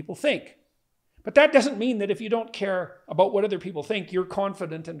what other people think. But that doesn't mean that if you don't care about what other people think, you're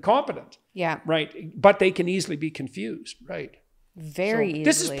confident and competent. Yeah. Right. But they can easily be confused. Right. Very easily.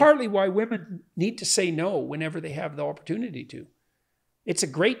 This is partly why women need to say no whenever they have the opportunity to. It's a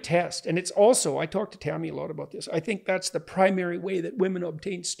great test. And it's also, I talked to Tammy a lot about this. I think that's the primary way that women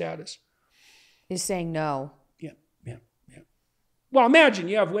obtain status. Is saying no. Well, imagine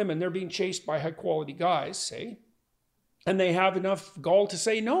you have women, they're being chased by high quality guys, say, and they have enough gall to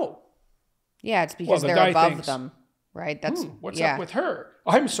say no. Yeah, it's because they're above them, right? That's what's up with her?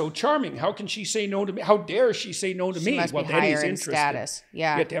 I'm so charming. How can she say no to me? How dare she say no to me? Must be higher in status.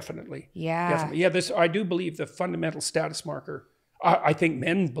 Yeah, definitely. Yeah, definitely. Yeah, this I do believe the fundamental status marker. I think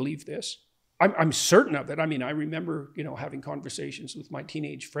men believe this. I'm certain of it. I mean, I remember, you know, having conversations with my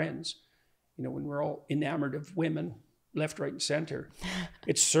teenage friends, you know, when we're all enamored of women, left, right, and center.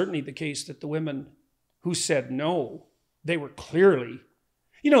 It's certainly the case that the women who said no, they were clearly,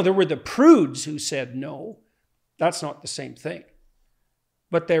 you know, there were the prudes who said no. That's not the same thing.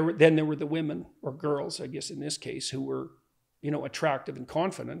 But then there were the women, or girls, I guess in this case, who were, you know, attractive and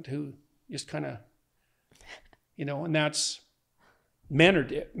confident, who just kind of, you know, and that's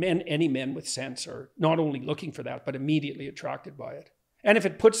any men with sense are not only looking for that, but immediately attracted by it. And if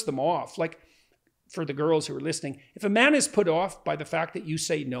it puts them off, like, for the girls who are listening, if a man is put off by the fact that you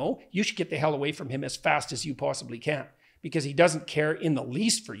say no, you should get the hell away from him as fast as you possibly can, because he doesn't care in the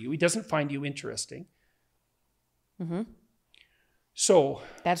least for you. He doesn't find you interesting. Mm-hmm. So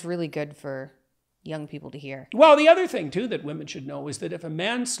that's really good for young people to hear. Well, the other thing too that women should know is that if a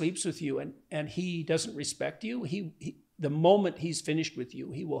man sleeps with you and he doesn't respect you, he the moment he's finished with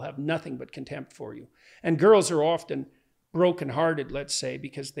you, he will have nothing but contempt for you. And girls are often brokenhearted, let's say,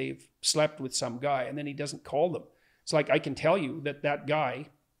 because they've slept with some guy and then he doesn't call them. It's like, I can tell you that guy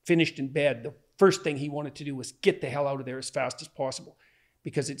finished in bed. The first thing he wanted to do was get the hell out of there as fast as possible,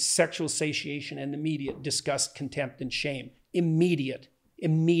 because it's sexual satiation and immediate disgust, contempt, and shame. Immediate.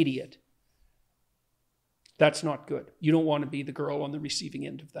 That's not good. You don't want to be the girl on the receiving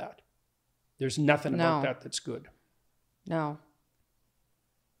end of that. There's nothing about that that's good. No.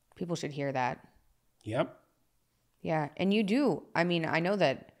 People should hear that. Yep. Yeah, and you do. I mean, I know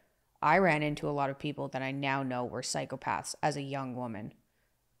that I ran into a lot of people that I now know were psychopaths as a young woman.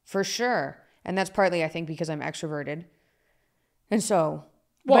 For sure. And that's partly, I think, because I'm extroverted. And so,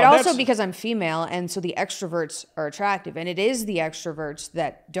 but also because I'm female, and so the extroverts are attractive. And it is the extroverts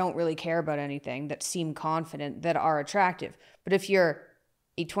that don't really care about anything, that seem confident, that are attractive. But if you're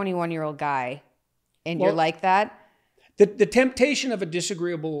a 21-year-old guy and you're like that. The temptation of a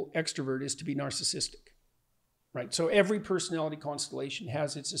disagreeable extrovert is to be narcissistic. Right. So every personality constellation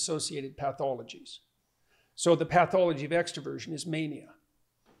has its associated pathologies. So the pathology of extroversion is mania.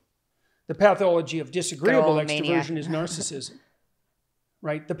 The pathology of disagreeable extroversion is narcissism.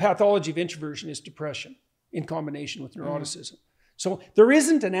 Right. The pathology of introversion is depression in combination with neuroticism. So there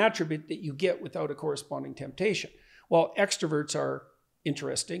isn't an attribute that you get without a corresponding temptation. Well, extroverts are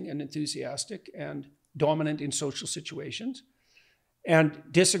interesting and enthusiastic and dominant in social situations. And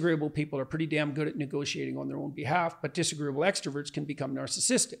disagreeable people are pretty damn good at negotiating on their own behalf, but disagreeable extroverts can become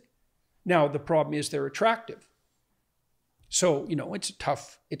narcissistic. Now, the problem is they're attractive. So, you know, it's a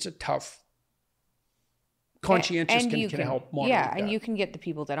tough conscientious And can you help moderate yeah, that. and you can get the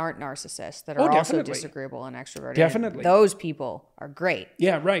people that aren't narcissists, that are also definitely. disagreeable and extroverted. Definitely. Those people are great.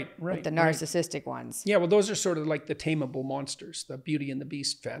 Yeah, right. But the narcissistic ones. Yeah, well, those are sort of like the tameable monsters, the Beauty and the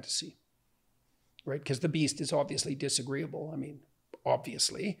Beast fantasy, right? Because the Beast is obviously disagreeable. I mean,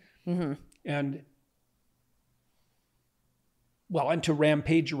 obviously. Mm-hmm. And, well, and to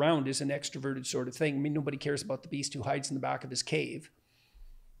rampage around is an extroverted sort of thing. I mean, nobody cares about the Beast who hides in the back of his cave.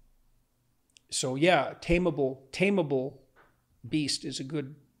 So yeah, tameable Beast is a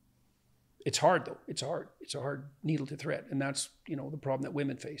good, it's hard though. It's hard. It's a hard needle to thread. And that's, the problem that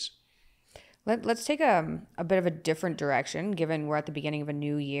women face. Let's take a bit of a different direction, given we're at the beginning of a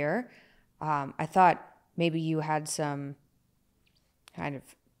new year. I thought maybe you had some kind of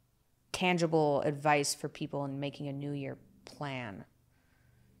tangible advice for people in making a new year plan.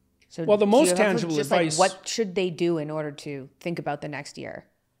 So well, the most tangible advice, like, what should they do in order to think about the next year?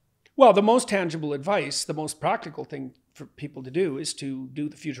 Well, the most tangible advice, the most practical thing for people to do is to do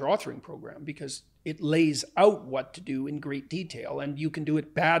the future authoring program, because it lays out what to do in great detail, and you can do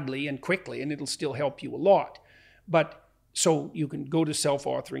it badly and quickly and it'll still help you a lot. But so you can go to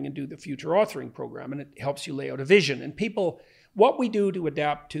self-authoring and do the future authoring program, and it helps you lay out a vision. And people, what we do to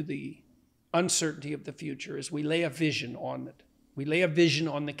adapt to the uncertainty of the future is we lay a vision on it. We lay a vision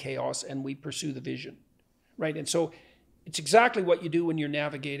on the chaos and we pursue the vision, right? And so it's exactly what you do when you're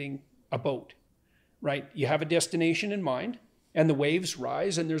navigating a boat, right? You have a destination in mind and the waves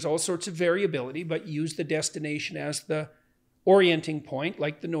rise and there's all sorts of variability, but use the destination as the orienting point,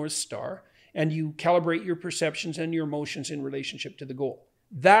 like the North Star, and you calibrate your perceptions and your emotions in relationship to the goal.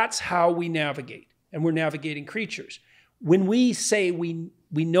 That's how we navigate, and we're navigating creatures. When we say we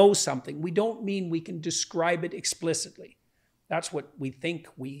know something, we don't mean we can describe it explicitly. That's what we think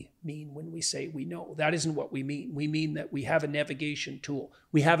we mean when we say we know. That isn't what we mean. We mean that we have a navigation tool.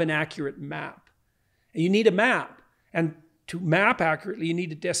 We have an accurate map. And you need a map. And to map accurately, you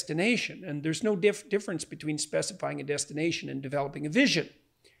need a destination. And there's no difference between specifying a destination and developing a vision.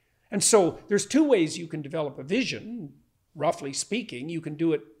 And so there's two ways you can develop a vision, roughly speaking. You can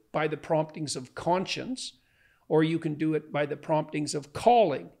do it by the promptings of conscience, or you can do it by the promptings of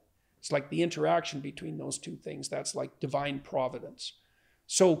calling. It's like the interaction between those two things. That's like divine providence.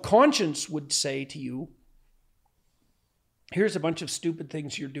 So conscience would say to you, here's a bunch of stupid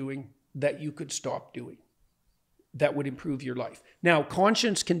things you're doing that you could stop doing that would improve your life. Now,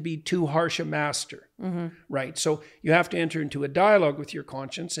 conscience can be too harsh a master, right? So you have to enter into a dialogue with your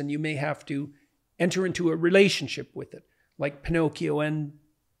conscience, and you may have to enter into a relationship with it, like Pinocchio and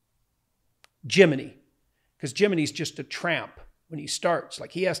Jiminy, because Jiminy's just a tramp when he starts.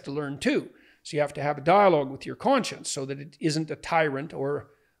 Like, he has to learn too. So you have to have a dialogue with your conscience so that it isn't a tyrant or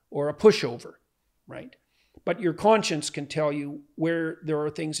a pushover, right? But your conscience can tell you where there are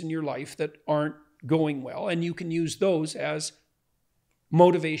things in your life that aren't going well, and you can use those as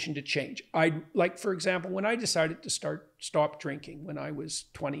motivation to change. Like, for example, when I decided to stop drinking when I was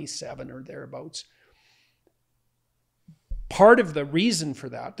 27 or thereabouts, part of the reason for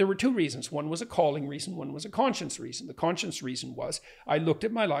that, there were two reasons. One was a calling reason, one was a conscience reason. The conscience reason was I looked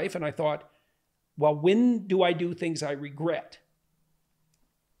at my life and I thought, well, when do I do things I regret?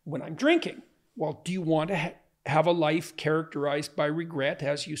 When I'm drinking. Well, do you want to have a life characterized by regret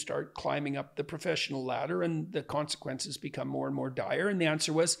as you start climbing up the professional ladder and the consequences become more and more dire? And the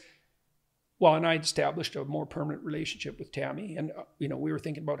answer was, well, and I'd established a more permanent relationship with Tammy, and we were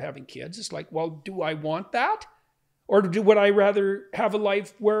thinking about having kids. It's like, well, do I want that? Or would I rather have a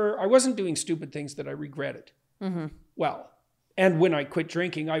life where I wasn't doing stupid things that I regretted? Mm-hmm. Well, and when I quit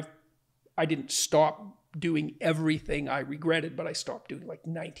drinking, I didn't stop doing everything I regretted, but I stopped doing like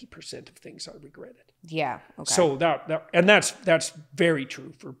 90% of things I regretted. Yeah. Okay. So that's very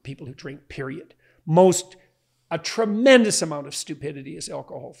true for people who drink, period. A tremendous amount of stupidity is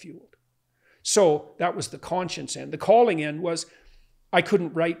alcohol fueled. So that was the conscience end. The calling end was I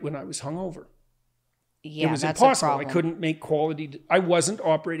couldn't write when I was hungover. Yeah, it was that's impossible. I couldn't make quality. I wasn't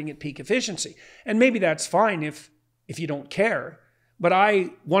operating at peak efficiency. And maybe that's fine if you don't care. But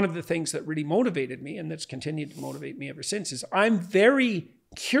one of the things that really motivated me, and that's continued to motivate me ever since, is I'm very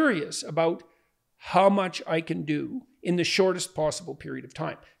curious about how much I can do in the shortest possible period of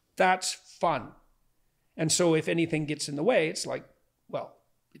time. That's fun. And so if anything gets in the way, it's like, well,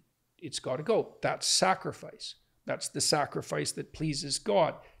 it's got to go. That's sacrifice. That's the sacrifice that pleases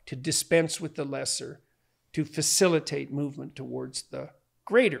God, to dispense with the lesser, to facilitate movement towards the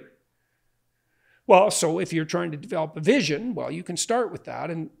greater. Well, so if you're trying to develop a vision, well, you can start with that.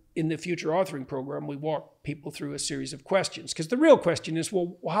 And in the future authoring program, we walk people through a series of questions. Because the real question is,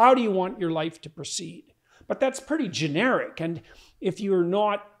 well, how do you want your life to proceed? But that's pretty generic. And if you're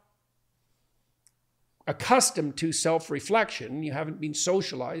not accustomed to self-reflection, you haven't been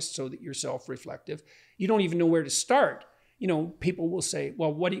socialized so that you're self-reflective, you don't even know where to start. You know, people will say,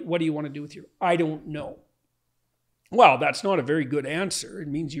 well, what do you want to do with your, I don't know. Well, that's not a very good answer. It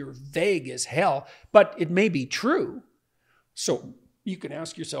means you're vague as hell, but it may be true. So you can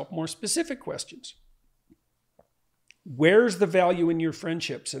ask yourself more specific questions. Where's the value in your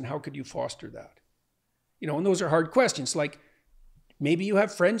friendships and how could you foster that? You know, and those are hard questions. Like maybe you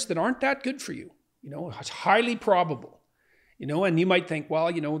have friends that aren't that good for you. You know, it's highly probable. You know, and you might think, well,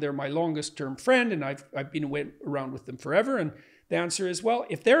 you know, they're my longest term friend and I've been around with them forever. And the answer is, well,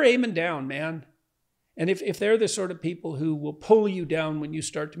 if they're aiming down, man, and if they're the sort of people who will pull you down when you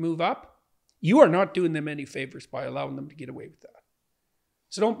start to move up, you are not doing them any favors by allowing them to get away with that.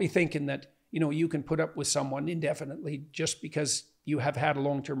 So don't be thinking that, you know, you can put up with someone indefinitely just because you have had a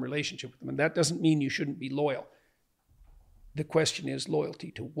long-term relationship with them. And that doesn't mean you shouldn't be loyal. The question is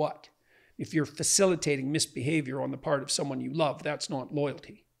loyalty to what? If you're facilitating misbehavior on the part of someone you love, that's not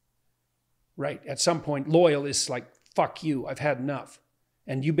loyalty. Right? At some point, loyal is like, fuck you, I've had enough.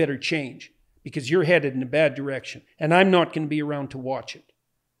 And you better change because you're headed in a bad direction. And I'm not going to be around to watch it.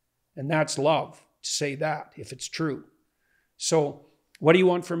 And that's love, to say that, if it's true. So what do you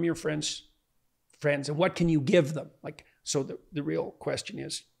want from your friends? And what can you give them? Like, so the real question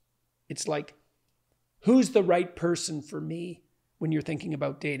is, it's like, who's the right person for me when you're thinking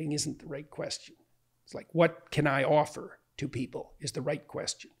about dating isn't the right question. It's like, what can I offer to people is the right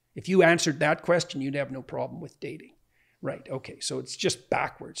question. If you answered that question, you'd have no problem with dating. Right, okay, so it's just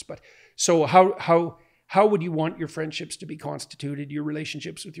backwards. But so how would you want your friendships to be constituted, your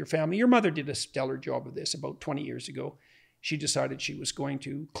relationships with your family? Your mother did a stellar job of this about 20 years ago. She decided she was going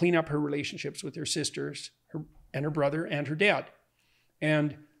to clean up her relationships with her sisters and her brother and her dad.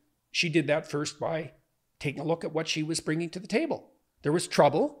 And she did that first by taking a look at what she was bringing to the table. There was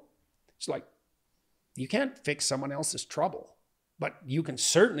trouble. It's like, you can't fix someone else's trouble, but you can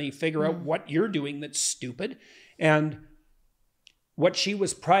certainly figure out what you're doing that's stupid. And what she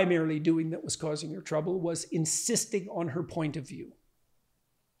was primarily doing that was causing her trouble was insisting on her point of view.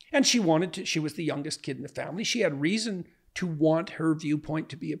 And she was the youngest kid in the family. She had reason to want her viewpoint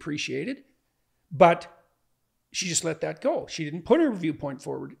to be appreciated, but she just let that go. She didn't put her viewpoint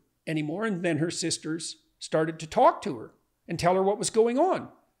forward anymore. And then her sisters started to talk to her and tell her what was going on.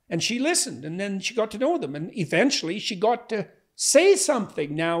 And she listened, and then she got to know them. And eventually she got to say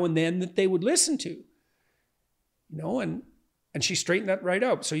something now and then that they would listen to. You know, and she straightened that right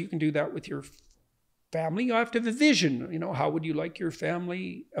out. So you can do that with your family. You have to have a vision. You know, how would you like your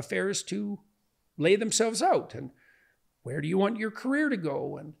family affairs to lay themselves out? And where do you want your career to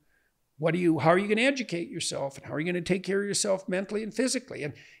go? And how are you going to educate yourself? And how are you going to take care of yourself mentally and physically?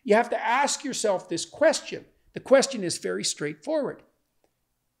 And you have to ask yourself this question. The question is very straightforward.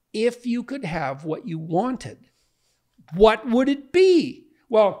 If you could have what you wanted, what would it be?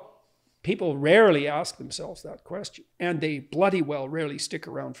 Well, people rarely ask themselves that question, and they bloody well rarely stick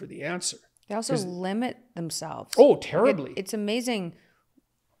around for the answer. They also limit themselves. Oh, terribly. It's amazing.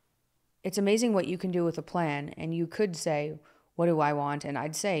 It's amazing what you can do with a plan, and you could say, what do I want? And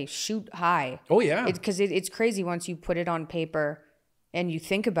I'd say, shoot high. Oh, yeah. Because it's crazy once you put it on paper and you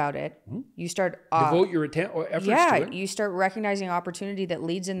think about it, you start... devote your efforts to it. Yeah, you start recognizing opportunity that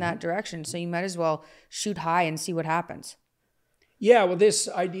leads in that direction. So you might as well shoot high and see what happens. Yeah, well, this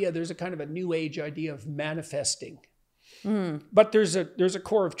idea, there's a kind of a new age idea of manifesting. But there's a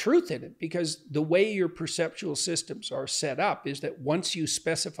core of truth in it, because the way your perceptual systems are set up is that once you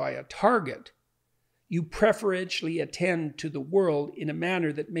specify a target, you preferentially attend to the world in a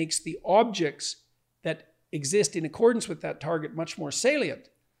manner that makes the objects that exist in accordance with that target much more salient.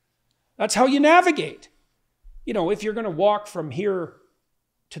 That's how you navigate. You know, if you're going to walk from here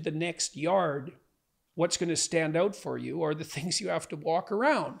to the next yard, what's going to stand out for you are the things you have to walk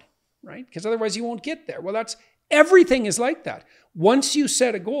around, right? Because otherwise you won't get there. Well, everything is like that. Once you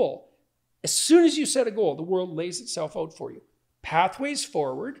set a goal, as soon as you set a goal, the world lays itself out for you. Pathways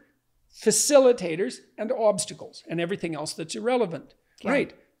forward, facilitators, and obstacles, and everything else that's irrelevant. Yeah.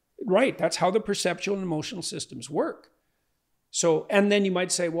 Right. That's how the perceptual and emotional systems work. So, and then you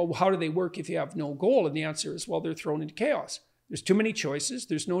might say, well, how do they work if you have no goal? And the answer is, well, they're thrown into chaos. There's too many choices.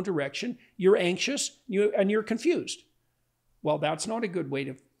 There's no direction. You're anxious and you're confused. Well, that's not a good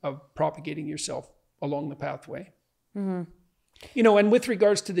way of propagating yourself along the pathway. You know, and with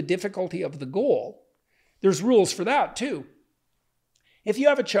regards to the difficulty of the goal, there's rules for that too. If you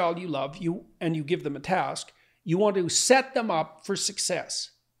have a child you love, and you give them a task, you want to set them up for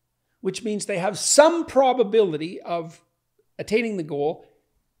success, which means they have some probability of attaining the goal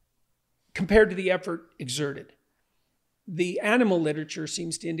compared to the effort exerted. The animal literature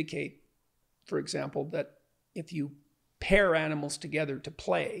seems to indicate for example, that if you pair animals together to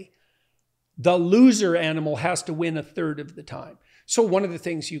play, the loser animal has to win a third of the time. So one of the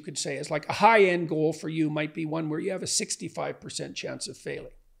things you could say is like a high-end goal for you might be one where you have a 65% chance of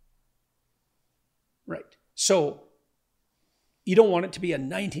failing. Right. So you don't want it to be a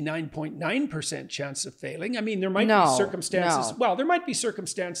 99.9% chance of failing. I mean, there might be circumstances. Well, there might be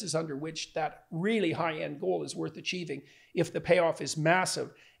circumstances under which that really high-end goal is worth achieving if the payoff is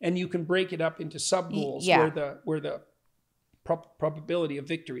massive, and you can break it up into sub-goals where the probability of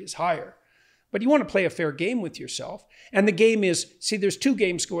victory is higher. But you want to play a fair game with yourself. And the game is, see, there's two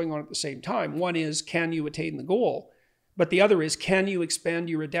games going on at the same time. One is, can you attain the goal? But the other is, can you expand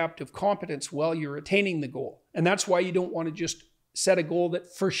your adaptive competence while you're attaining the goal? And that's why you don't want to just set a goal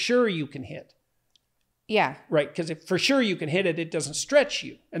that for sure you can hit. Yeah. Right, because if for sure you can hit it, it doesn't stretch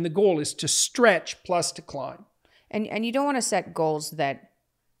you. And the goal is to stretch plus to climb. And you don't want to set goals that,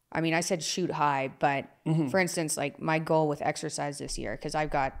 I mean, I said shoot high, but for instance, like my goal with exercise this year, because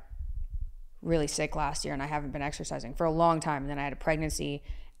I've got really sick last year and I haven't been exercising for a long time. And then I had a pregnancy,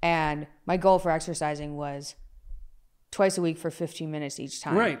 and my goal for exercising was twice a week for 15 minutes each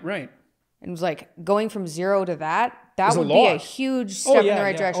time. Right, right. And it was like going from 0 to that would be a huge step in the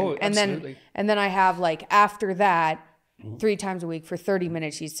right direction. Oh, and then I have like after that 3 times a week for 30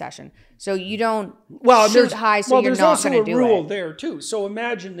 minutes each session. So you don't shoot high so you're not going to do it. There's also a rule there too. So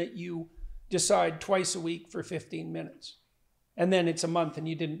imagine that you decide twice a week for 15 minutes and then it's a month and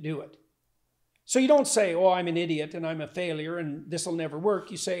you didn't do it. So you don't say, oh, I'm an idiot and I'm a failure and this will never work.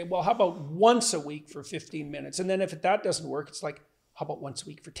 You say, well, how about once a week for 15 minutes? And then if that doesn't work, it's like, how about once a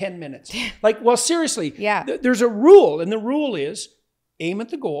week for 10 minutes? Like, well, seriously, there's a rule. And the rule is aim at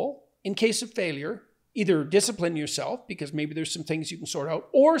the goal. In case of failure, either discipline yourself because maybe there's some things you can sort out,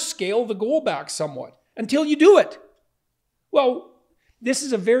 or scale the goal back somewhat until you do it. Well, this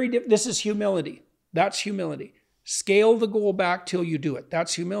is humility. That's humility. Scale the goal back till you do it.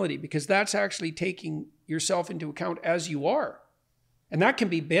 That's humility, because that's actually taking yourself into account as you are. And that can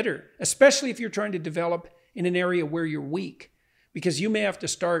be bitter, especially if you're trying to develop in an area where you're weak, because you may have to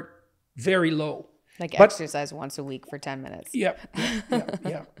start very low. Like exercise once a week for 10 minutes. Yeah.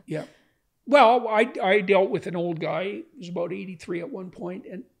 Well, I dealt with an old guy. He was about 83 at one point,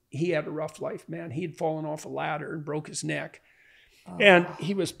 and he had a rough life, man. He had fallen off a ladder and broke his neck. And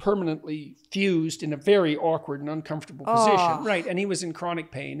he was permanently fused in a very awkward and uncomfortable position. Right. And he was in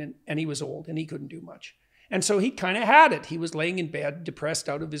chronic pain and he was old and he couldn't do much. And so he kind of had it. He was laying in bed, depressed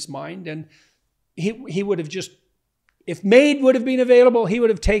out of his mind. And he would have just, if MAID would have been available, he would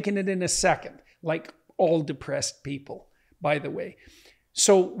have taken it in a second, like all depressed people, by the way.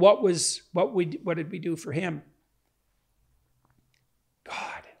 So what did we do for him?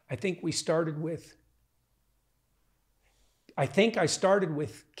 God, I think I started with,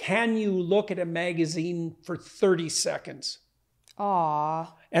 can you look at a magazine for 30 seconds?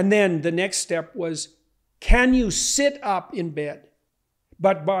 Aww. And then the next step was, can you sit up in bed?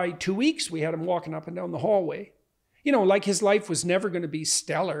 But by 2 weeks, we had him walking up and down the hallway. You know, like his life was never going to be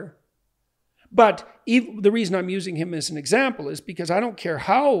stellar. But the reason I'm using him as an example is because I don't care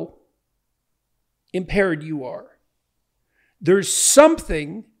how impaired you are. There's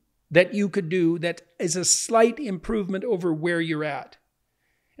something that you could do that is a slight improvement over where you're at.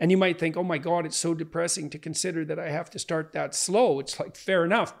 And you might think, oh my God, it's so depressing to consider that I have to start that slow. It's like, fair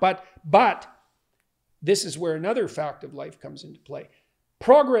enough. But this is where another fact of life comes into play.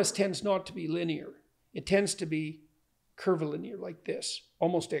 Progress tends not to be linear. It tends to be curvilinear like this,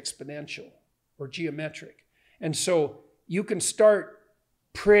 almost exponential or geometric. And so you can start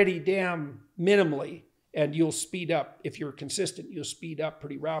pretty damn minimally, and you'll speed up. If you're consistent, you'll speed up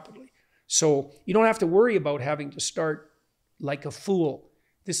pretty rapidly. So you don't have to worry about having to start like a fool.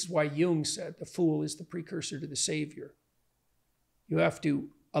 This is why Jung said the fool is the precursor to the savior. You have to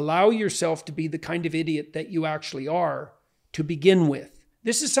allow yourself to be the kind of idiot that you actually are to begin with.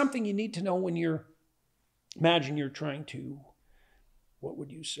 This is something you need to know when imagine you're trying to, what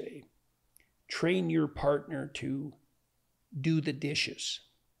would you say, train your partner to do the dishes.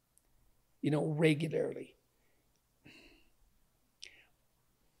 Regularly.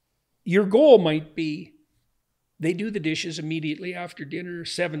 Your goal might be they do the dishes immediately after dinner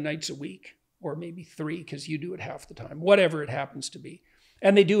 7 nights a week, or maybe 3 because you do it half the time, whatever it happens to be.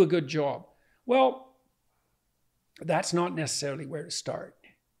 And they do a good job. Well, that's not necessarily where to start.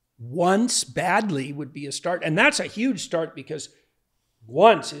 Once badly would be a start. And that's a huge start because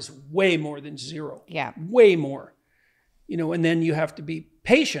once is way more than 0. Yeah. Way more. And then you have to be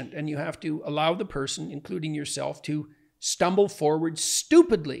patient and you have to allow the person, including yourself, to stumble forward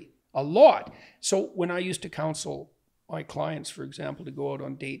stupidly a lot. So when I used to counsel my clients, for example, to go out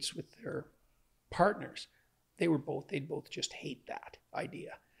on dates with their partners, they'd both just hate that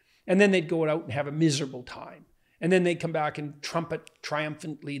idea. And then they'd go out and have a miserable time. And then they'd come back and trumpet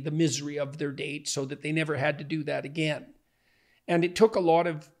triumphantly the misery of their date so that they never had to do that again. And it took a lot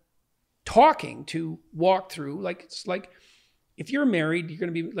of talking to walk through. Like, it's like, if you're married, you're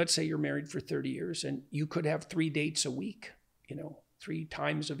going to be, let's say you're married for 30 years and you could have 3 dates a week, 3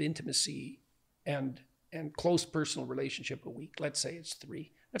 times of intimacy and close personal relationship a week. Let's say it's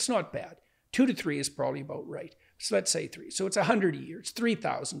 3. That's not bad. 2 to 3 is probably about right. So let's say 3. So it's 100 a year. It's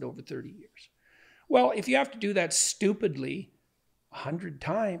 3,000 over 30 years. Well, if you have to do that stupidly 100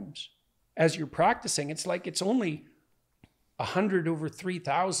 times as you're practicing, it's like it's only 100 over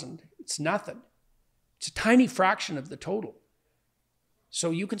 3,000. It's nothing. It's a tiny fraction of the total.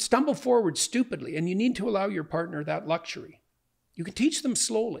 So you can stumble forward stupidly, and you need to allow your partner that luxury. You can teach them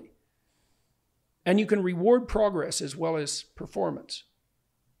slowly. And you can reward progress as well as performance.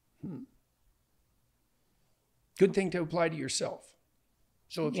 Good thing to apply to yourself.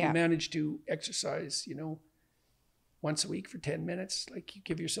 So if you manage to exercise, once a week for 10 minutes, like you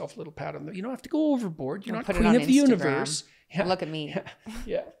give yourself a little pat on the, you don't have to go overboard. You're not queen of the universe. Yeah. Look at me.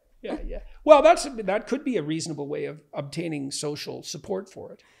 Yeah. Well, that could be a reasonable way of obtaining social support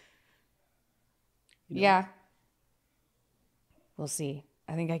for it. Yeah. We'll see.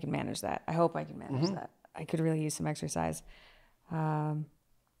 I think I can manage that. I hope I can manage that. I could really use some exercise. How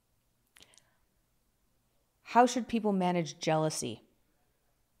should people manage jealousy?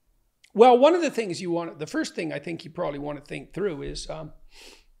 Well, one of the things the first thing I think you probably want to think through is,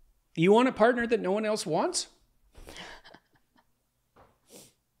 you want a partner that no one else wants?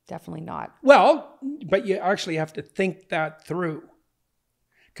 Definitely not. Well, but you actually have to think that through,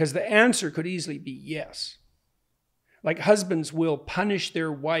 because the answer could easily be yes. Like, husbands will punish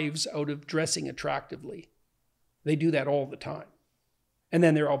their wives out of dressing attractively. They do that all the time. And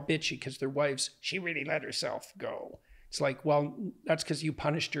then they're all bitchy because their wives, she really let herself go. It's like, well, that's because you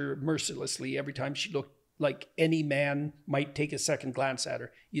punished her mercilessly every time she looked like any man might take a second glance at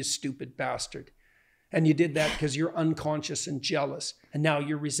her. You stupid bastard. And you did that because you're unconscious and jealous. And now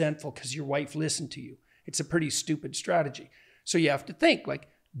you're resentful because your wife listened to you. It's a pretty stupid strategy. So you have to think, like,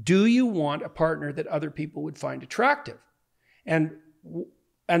 do you want a partner that other people would find attractive? And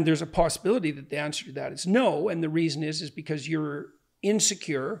there's a possibility that the answer to that is no. And the reason is because you're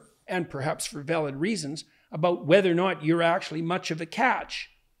insecure, and perhaps for valid reasons, about whether or not you're actually much of a catch.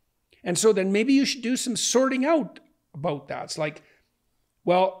 And so then maybe you should do some sorting out about that. It's like,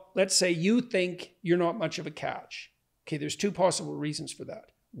 well, let's say you think you're not much of a catch. Okay, there's 2 possible reasons for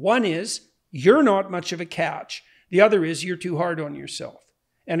that. One is you're not much of a catch. The other is you're too hard on yourself.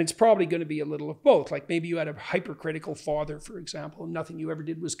 And it's probably going to be a little of both. Like, maybe you had a hypercritical father, for example, and nothing you ever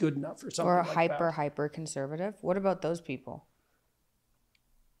did was good enough or something like that. Or hyper conservative. What about those people?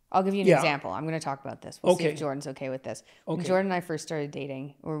 I'll give you an example. I'm going to talk about this. We'll see if Jordan's okay with this. When Jordan and I first started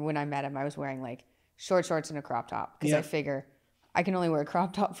dating, or when I met him, I was wearing like short shorts and a crop top because I figure I can only wear a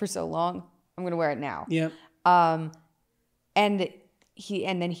crop top for so long. I'm going to wear it now. Yeah. And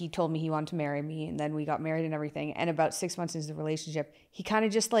then he told me he wanted to marry me, and then we got married and everything. And about 6 months into the relationship, he kind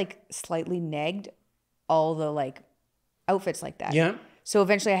of just like slightly negged all the like outfits like that. Yeah. So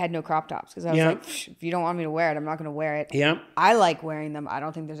eventually I had no crop tops because I was like, if you don't want me to wear it, I'm not going to wear it. Yeah. I like wearing them. I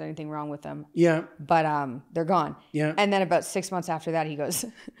don't think there's anything wrong with them. Yeah. But they're gone. Yeah. And then about 6 months after that, he goes,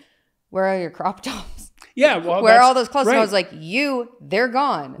 where are your crop tops? Yeah. Well, where are all those clothes? Right. And I was like, they're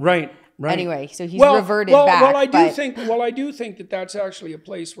gone. Right. Right. Anyway, so he's reverted back. Well, I do think that that's actually a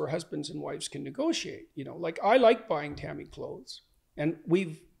place where husbands and wives can negotiate. Like, I like buying Tammy clothes, and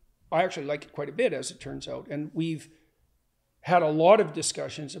I actually like it quite a bit, as it turns out. And we've had a lot of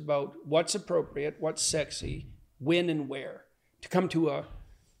discussions about what's appropriate, what's sexy, when and where, to come to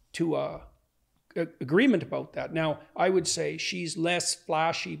a agreement about that. Now, I would say she's less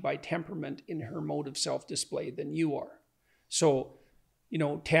flashy by temperament in her mode of self-display than you are. So,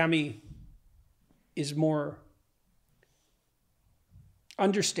 Tammy is more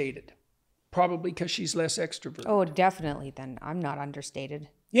understated, probably because she's less extroverted. Oh, definitely. Then I'm not understated.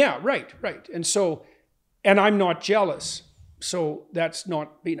 Yeah, right. And I'm not jealous. So that's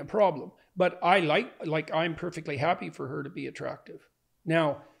not been a problem. But I'm perfectly happy for her to be attractive.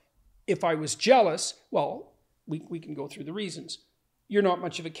 Now, if I was jealous, well, we can go through the reasons. You're not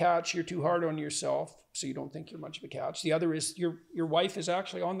much of a catch. You're too hard on yourself, so you don't think you're much of a catch. The other is your wife is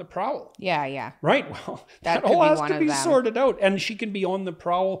actually on the prowl. Yeah. Right. Well, that all has to be sorted out. And she can be on the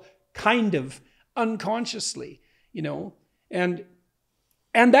prowl kind of unconsciously, And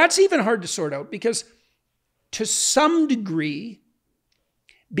that's even hard to sort out because to some degree,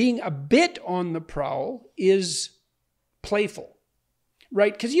 being a bit on the prowl is playful.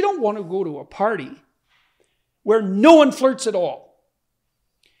 right? Because you don't want to go to a party where no one flirts at all.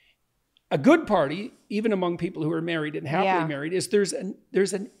 A good party, even among people who are married and happily married, is there's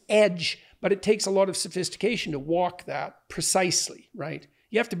an edge, but it takes a lot of sophistication to walk that precisely, right?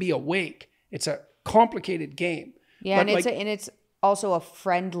 You have to be awake. It's a complicated game. Yeah, but and it's also a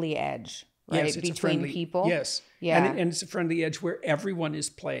friendly edge, right? Yes, it's between a friendly, people. Yes. Yeah. And it's a friendly edge where everyone is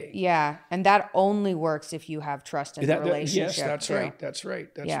playing. Yeah. And that only works if you have trust in the relationship. Yes, that's too. right. That's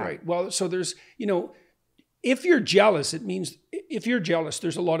right. That's right. Well, so there's, if you're jealous, it means if you're jealous,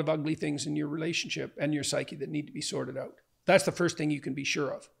 there's a lot of ugly things in your relationship and your psyche that need to be sorted out. That's the first thing you can be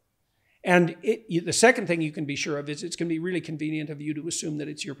sure of. And the second thing you can be sure of is it's going to be really convenient of you to assume that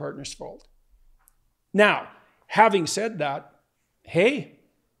it's your partner's fault. Now, having said that, hey,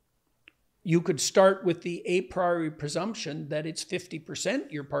 you could start with the a priori presumption that it's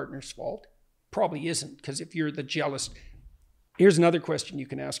 50% your partner's fault. Probably isn't, because if you're the jealous, here's another question you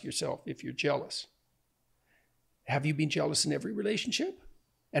can ask yourself if you're jealous. Have you been jealous in every relationship?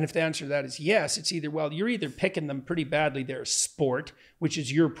 And if the answer to that is yes, it's either, well, you're either picking them pretty badly, they're a sport, which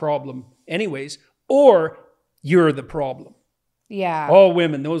is your problem anyways, or you're the problem. Yeah. All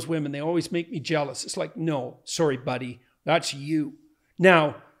women, those women, they always make me jealous. It's like, no, sorry, buddy, that's you.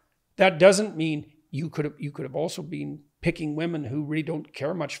 Now, that doesn't mean you could have also been picking women who really don't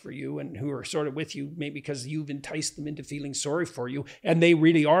care much for you and who are sort of with you maybe because you've enticed them into feeling sorry for you and they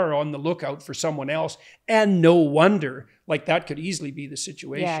really are on the lookout for someone else. And no wonder, like that could easily be the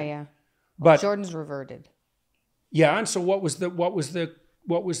situation. Yeah. But Jordan's reverted. Yeah, and so what was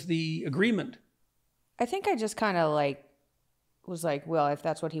the agreement? I think I just kind of was like, well, if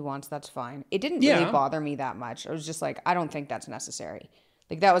that's what he wants, that's fine. It didn't really bother me that much. I was just like, I don't think that's necessary.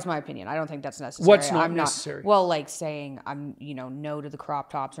 Like, that was my opinion. I don't think that's necessary. What's not necessary? Well, like saying I'm, no to the crop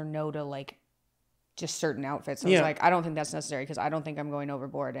tops or no to just certain outfits. I was like, I don't think that's necessary because I don't think I'm going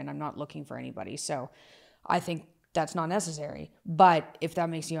overboard and I'm not looking for anybody. So I think that's not necessary. But if that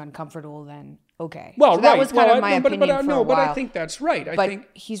makes you uncomfortable, then okay. Well, so that was kind of my opinion for a while. But I think that's right. I think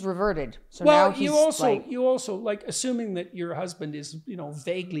he's reverted. So now he's you also assuming that your husband is,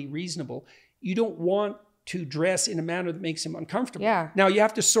 vaguely reasonable, you don't want to dress in a manner that makes him uncomfortable. Yeah. Now you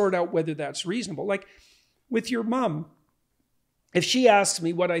have to sort out whether that's reasonable. Like with your mom, if she asks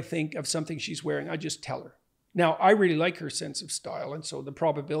me what I think of something she's wearing, I just tell her. Now, I really like her sense of style, and so the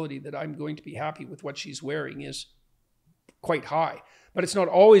probability that I'm going to be happy with what she's wearing is quite high. But it's not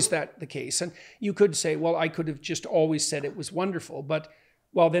always the case. And you could say, well, I could have just always said it was wonderful, but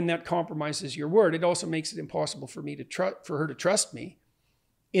well, then that compromises your word. It also makes it impossible for me for her to trust me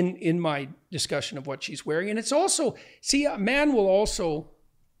in my discussion of what she's wearing. And it's also, see, a man will also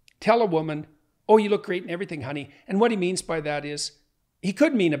tell a woman, oh, you look great in everything, honey. And what he means by that is, he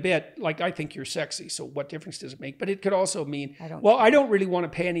could mean a bit like, I think you're sexy, so what difference does it make? But it could also mean, I don't really want to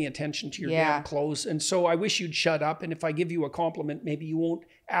pay any attention to your damn clothes, and so I wish you'd shut up, and if I give you a compliment, maybe you won't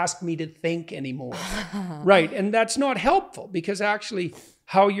ask me to think anymore. Right, and that's not helpful, because actually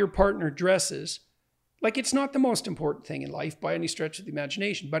how your partner dresses, it's not the most important thing in life by any stretch of the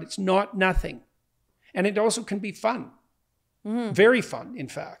imagination, but it's not nothing. And it also can be fun. Mm-hmm. Very fun, in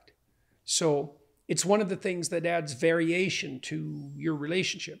fact. So it's one of the things that adds variation to your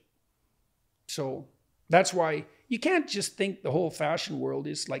relationship. So that's why you can't just think the whole fashion world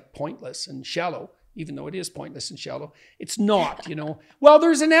is pointless and shallow, even though it is pointless and shallow. It's not, Well,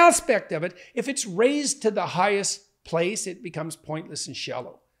 there's an aspect of it. If it's raised to the highest place, it becomes pointless and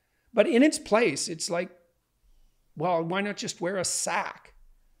shallow. But in its place, it's well, why not just wear a sack?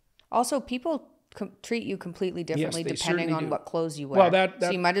 Also, people treat you completely differently depending on what clothes you wear. Well,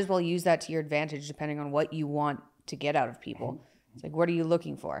 so you might as well use that to your advantage depending on what you want to get out of people. It's what are you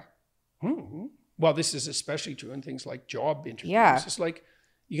looking for? Mm-hmm. Well, this is especially true in things like job interviews. Yeah. It's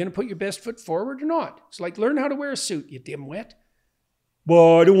you going to put your best foot forward or not? It's learn how to wear a suit, you dimwit.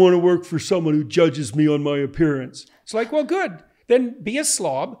 Well, I don't want to work for someone who judges me on my appearance. It's well, good. Then be a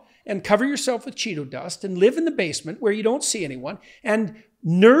slob and cover yourself with Cheeto dust and live in the basement where you don't see anyone and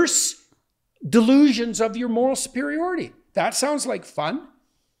nurse delusions of your moral superiority. That sounds like fun.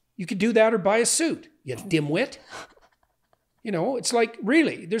 You could do that or buy a suit, you dimwit. It's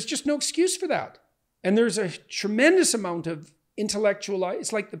really, there's just no excuse for that. And there's a tremendous amount of intellectual,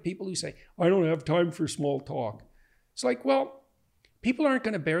 it's like the people who say, I don't have time for small talk. It's well, people aren't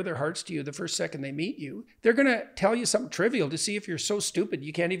going to bare their hearts to you the first second they meet you. They're going to tell you something trivial to see if you're so stupid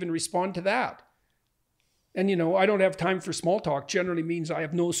you can't even respond to that. And, I don't have time for small talk generally means I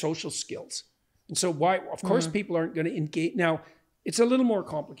have no social skills. And so of course, people aren't going to engage. Now, it's a little more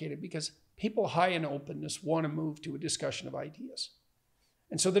complicated because people high in openness want to move to a discussion of ideas.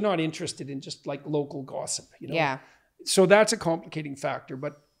 And so they're not interested in just local gossip, Yeah. So that's a complicating factor.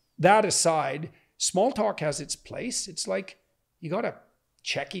 But that aside, small talk has its place. It's like you got to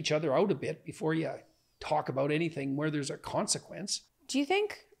check each other out a bit before you talk about anything where there's a consequence. Do you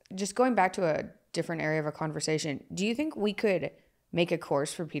think, just going back to a different area of a conversation, do you think we could make a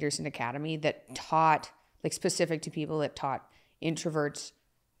course for Peterson Academy that taught, like specific to people, that taught introverts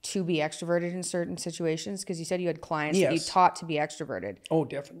to be extroverted in certain situations? Because you said you had clients that you taught to be extroverted. Oh,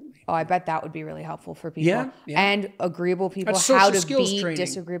 definitely. Oh, I bet that would be really helpful for people. Yeah. And agreeable people, That's how to social skills be training.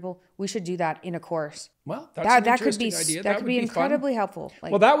 disagreeable. We should do that in a course. Well, that's an That could interesting be idea. that could would be fun. incredibly helpful.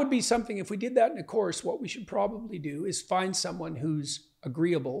 Like, Well, that would be something, if we did that in a course, what we should probably do is find someone who's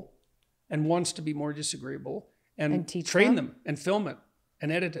agreeable and wants to be more disagreeable and train them and film it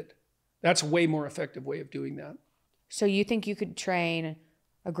and edit it. That's a way more effective way of doing that. so you think you could train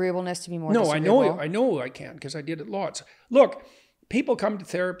agreeableness to be more No, disagreeable? I know I can, because I did it lots. Look, people come to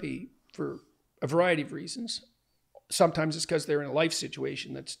therapy for a variety of reasons. Sometimes it's because they're in a life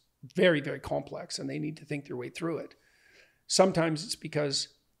situation that's very, very complex and they need to think their way through it. Sometimes it's because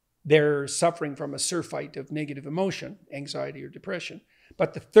they're suffering from a surfeit of negative emotion, anxiety or depression.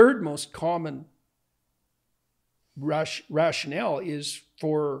 But the third most common rationale is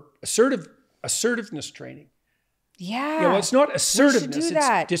for assertiveness training. Yeah. Well, it's not assertiveness,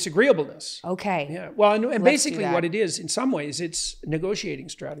 it's disagreeableness. Okay. Yeah. Well, and basically what it is, in some ways, it's a negotiating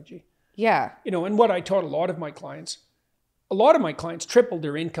strategy. Yeah. And what I taught a lot of my clients tripled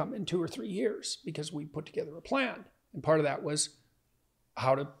their income in 2 or 3 years because we put together a plan. And part of that was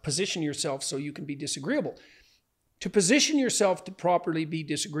how to position yourself so you can be disagreeable. To position yourself to properly be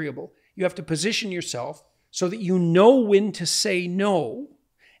disagreeable, you have to position yourself so that you know when to say no,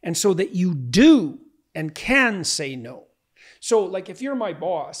 and so that you do and can say no. So like if you're my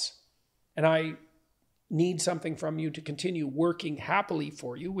boss and I need something from you to continue working happily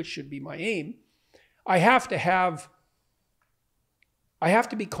for you, which should be my aim, I have to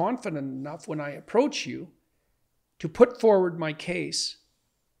be confident enough when I approach you to put forward my case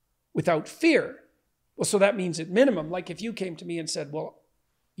without fear. Well, so that means at minimum, like if you came to me and said, well,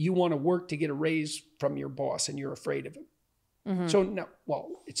 you want to work to get a raise from your boss and you're afraid of him. Mm-hmm. So now, well,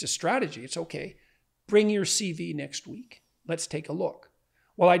 it's a strategy. It's okay. Bring your CV next week. Let's take a look.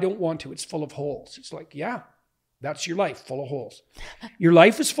 Well, I don't want to. It's full of holes. It's like, yeah, that's your life, full of holes. Your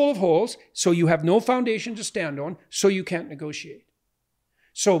life is full of holes, so you have no foundation to stand on, so you can't negotiate.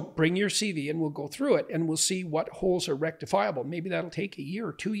 So bring your CV and we'll go through it and we'll see what holes are rectifiable. Maybe that'll take a year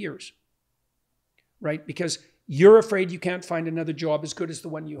or 2 years, right? Because you're afraid you can't find another job as good as the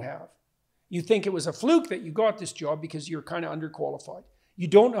one you have. You think it was a fluke that you got this job because you're kind of underqualified. You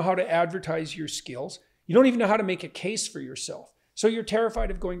don't know how to advertise your skills. You don't even know how to make a case for yourself. So you're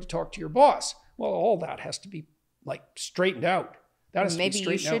terrified of going to talk to your boss. Well, all that has to be like straightened out. That has Maybe to be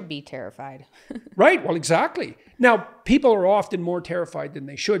straightened out. you should be terrified. Right. Well, exactly. Now, people are often more terrified than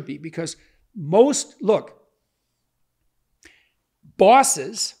they should be because bosses,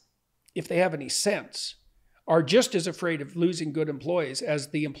 if they have any sense, are just as afraid of losing good employees as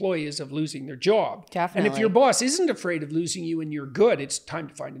the employee is of losing their job. Definitely. And if your boss isn't afraid of losing you and you're good, it's time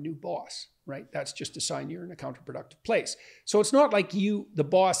to find a new boss, right? That's just a sign you're in a counterproductive place. So it's not like the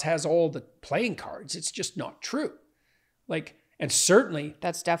boss has all the playing cards. It's just not true. And certainly...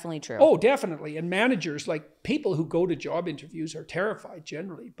 That's definitely true. Oh, definitely. And managers, like people who go to job interviews are terrified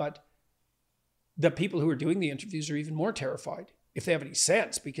generally, but the people who are doing the interviews are even more terrified if they have any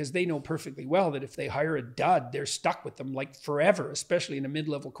sense, because they know perfectly well that if they hire a dud, they're stuck with them like forever, especially in a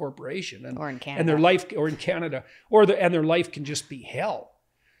mid-level corporation. Or in Canada. And their life, or in Canada, and their life can just be hell.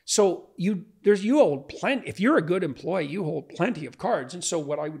 So you hold plenty. If you're a good employee, you hold plenty of cards. And so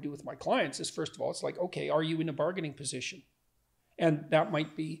what I would do with my clients is, first of all, it's like, okay, are you in a bargaining position? And that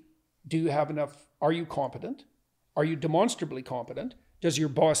might be, do you have enough? Are you competent? Are you demonstrably competent? Does your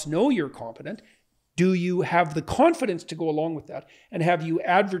boss know you're competent? Do you have the confidence to go along with that? And have you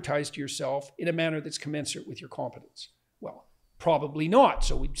advertised yourself in a manner that's commensurate with your competence? Well, probably not.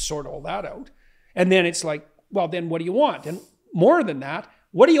 So we'd sort all that out. And then it's like, well, then what do you want? And more than that,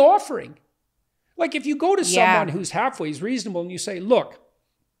 what are you offering? Like if you go to someone who's halfway reasonable and you say, look,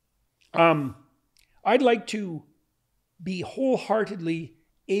 I'd like to be wholeheartedly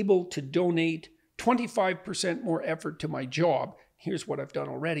able to donate 25% more effort to my job. Here's what I've done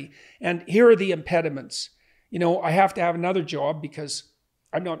already. And here are the impediments. I have to have another job because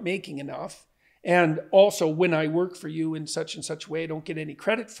I'm not making enough. And also when I work for you in such and such way, I don't get any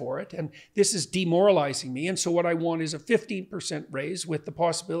credit for it. And this is demoralizing me. And so what I want is a 15% raise with the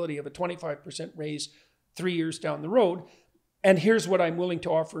possibility of a 25% raise 3 years down the road. And here's what I'm willing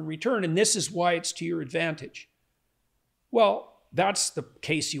to offer in return. And this is why it's to your advantage. Well, that's the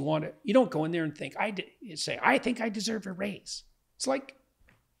case you want it. You don't go in there and think, you say, I think I deserve a raise. It's like,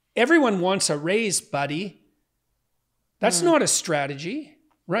 everyone wants a raise, buddy. That's not a strategy.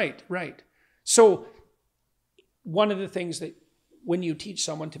 Right. So one of the things that when you teach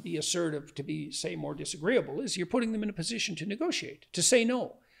someone to be assertive, to be, say, more disagreeable, is you're putting them in a position to negotiate, to say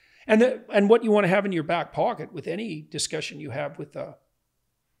no. And what you want to have in your back pocket with any discussion you have with a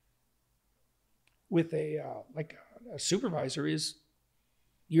supervisor is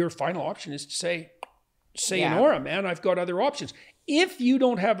your final option is to say Nora, man, I've got other options. If you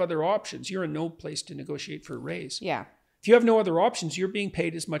don't have other options, you're in no place to negotiate for a raise. Yeah. If you have no other options, you're being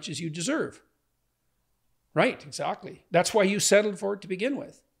paid as much as you deserve. Right, exactly. That's why you settled for it to begin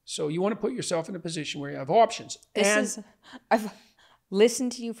with. So you want to put yourself in a position where you have options. I've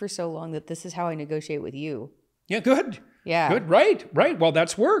listened to you for so long that this is how I negotiate with you. Yeah, good. Yeah. Good, right. Well,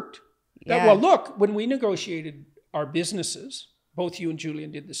 that's worked. Yeah. Well, look, when we negotiated our businesses, both you and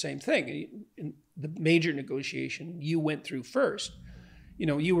Julian did the same thing. In the major negotiation you went through first.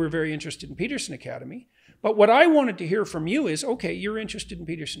 You were very interested in Peterson Academy. But what I wanted to hear from you is, okay, you're interested in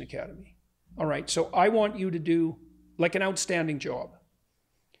Peterson Academy. All right, so I want you to do like an outstanding job.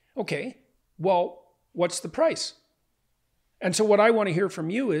 Okay, well, what's the price? And so what I want to hear from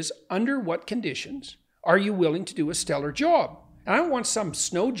you is, under what conditions are you willing to do a stellar job? And I don't want some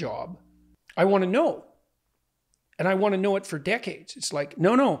snow job. I want to know. And I want to know it for decades. It's like,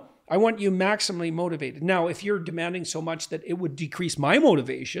 no, I want you maximally motivated. Now, if you're demanding so much that it would decrease my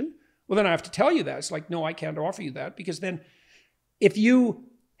motivation, well, then I have to tell you that. It's like, no, I can't offer you that, because then if you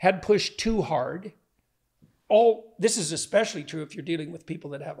had pushed too hard, this is especially true if you're dealing with people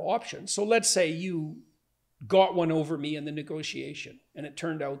that have options. So let's say you got one over me in the negotiation, and it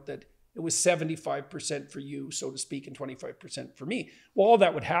turned out that it was 75% for you, so to speak, and 25% for me. Well, all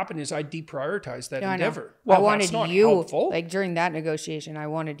that would happen is I'd deprioritize that endeavor. Well, I wanted that's not you, helpful. like during that negotiation, I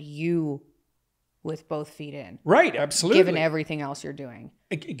wanted you with both feet in. Right, absolutely. Given everything else you're doing.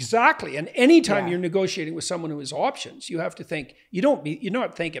 Exactly. And anytime you're negotiating with someone who has options, you have to think, you're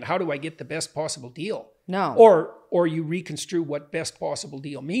not thinking, how do I get the best possible deal? No. Or you reconstrue what best possible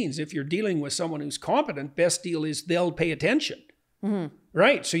deal means. If you're dealing with someone who's competent, best deal is they'll pay attention. Mm-hmm.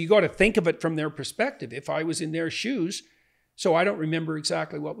 Right. So you got to think of it from their perspective. If I was in their shoes, so I don't remember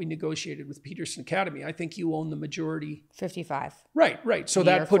exactly what we negotiated with Peterson Academy. I think you own the majority. 55. Right. So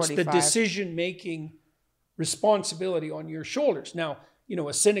that puts 45. the decision-making responsibility on your shoulders. Now,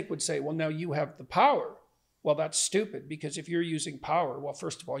 a cynic would say, well, now you have the power. Well, that's stupid, because if you're using power, well,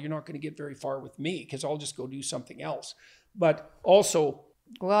 first of all, you're not going to get very far with me, because I'll just go do something else. But also,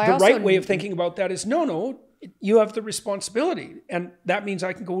 the right way of thinking about that is, no, you have the responsibility. And that means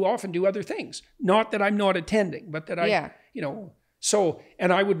I can go off and do other things. Not that I'm not attending, but that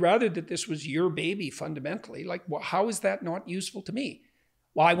and I would rather that this was your baby fundamentally. Like, well, how is that not useful to me?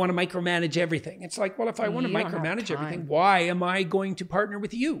 Well, I want to micromanage everything. It's like, well, if I want to micromanage everything, why am I going to partner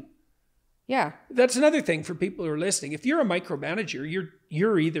with you? Yeah. That's another thing for people who are listening. If you're a micromanager,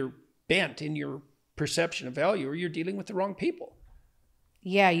 you're either bent in your perception of value, or you're dealing with the wrong people.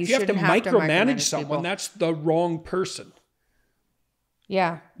 Yeah, you have to micromanage someone, people. That's the wrong person.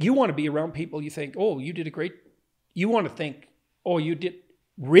 Yeah. You want to be around people you think, oh, you did a great, you want to think, oh, you did,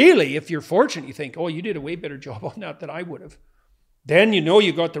 really, if you're fortunate, you think, oh, you did a way better job on that than I would have. Then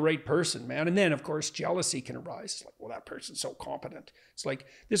you got the right person, man. And then, of course, jealousy can arise. It's like, well, that person's so competent. It's like,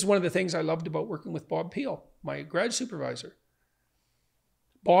 this is one of the things I loved about working with Bob Peel, my grad supervisor.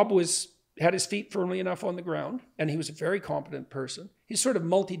 Bob had his feet firmly enough on the ground, and he was a very competent person. He's sort of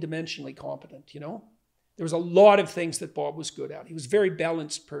multidimensionally competent, There was a lot of things that Bob was good at. He was a very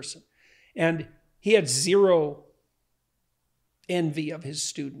balanced person. And he had zero envy of his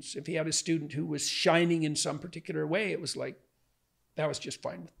students. If he had a student who was shining in some particular way, it was like, that was just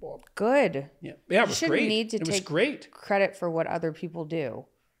fine with Bob. Good. Yeah, it was great. You shouldn't need to take credit for what other people do.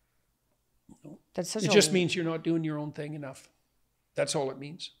 No. That's it just means you're not doing your own thing enough. That's all it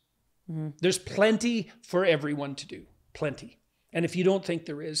means. Mm-hmm. There's plenty for everyone to do. Plenty. And if you don't think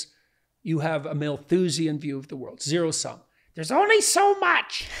there is, you have a Malthusian view of the world. Zero sum. There's only so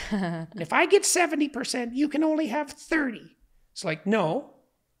much. If I get 70%, you can only have 30. It's like, no.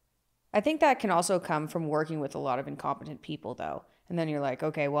 I think that can also come from working with a lot of incompetent people, though. And then you're like,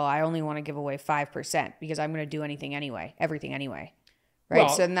 okay, well, I only want to give away 5% because I'm going to do everything anyway. Right? Well,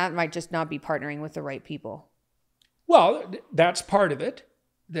 so then that might just not be partnering with the right people. Well, that's part of it.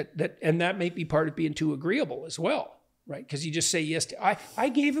 And that may be part of being too agreeable as well, right? Because you just say yes to, I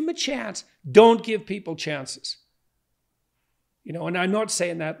gave him a chance. Don't give people chances. And I'm not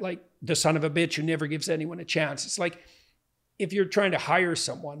saying that like the son of a bitch who never gives anyone a chance. It's like, if you're trying to hire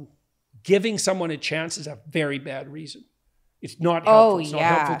someone, giving someone a chance is a very bad reason. It's not helpful. Oh, It's not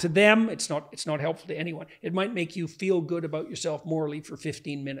yeah. helpful to them. It's not helpful to anyone. It might make you feel good about yourself morally for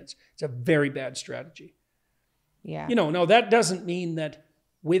 15 minutes. It's a very bad strategy. Yeah. Now that doesn't mean that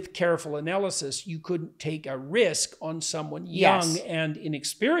with careful analysis, you couldn't take a risk on someone young and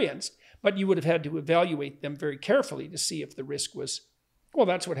inexperienced, but you would have had to evaluate them very carefully to see if the risk was, well,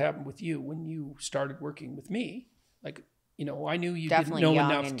 that's what happened with you when you started working with me. Like, I knew you Definitely didn't know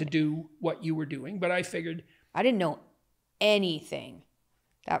young enough to do what you were doing, but I figured. I didn't know anything.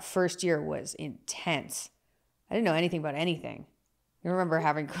 That first year was intense. I didn't know anything about anything. I remember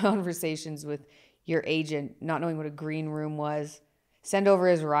having conversations with your agent, not knowing what a green room was. Send over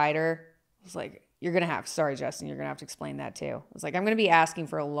his rider. I was like, sorry, Justin, you're going to have to explain that too. I was like, I'm going to be asking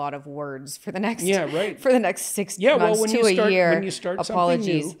for a lot of words for the next, for the next 6 months to a year. When you start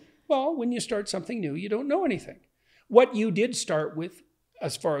Apologies. something new, when you start something new, you don't know anything. What you did start with,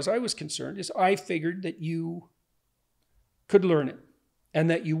 as far as I was concerned, is I figured that you could learn it and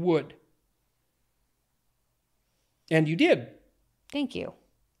that you would. And you did. Thank you.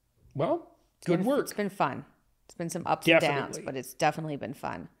 Well, good work. It's been fun. It's been some ups and downs, but it's definitely been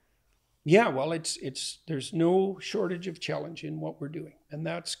fun. Yeah, well, there's no shortage of challenge in what we're doing, and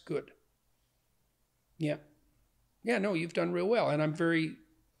that's good. Yeah. Yeah, no, you've done real well, and I'm very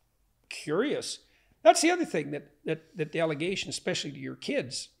curious. That's the other thing that delegation, especially to your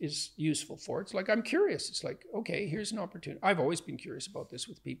kids, is useful for. It's like, I'm curious. It's like, okay, here's an opportunity. I've always been curious about this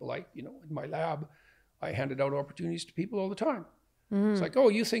with people. In my lab, I handed out opportunities to people all the time. Mm-hmm. It's like, oh,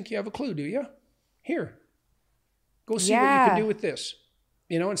 you think you have a clue, do you? Here, go see what you can do with this.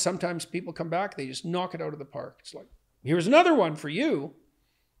 And sometimes people come back, they just knock it out of the park. It's like, here's another one for you.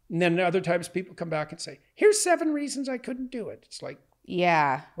 And then other times people come back and say, here's 7 reasons I couldn't do it. It's like,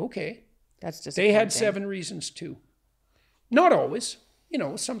 yeah, okay. That's just they had 7 reasons too. Not always.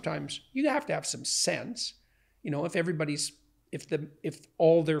 Sometimes you have to have some sense. If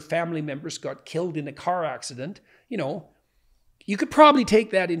all their family members got killed in a car accident, you could probably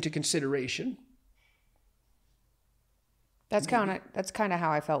take that into consideration. That's kind of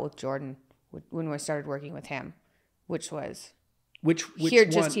how I felt with Jordan when I started working with him, which was which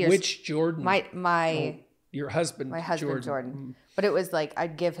Jordan? Your husband, my husband Jordan. Mm. But it was like I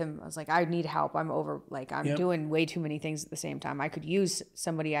was like, I need help. I'm doing way too many things at the same time. I could use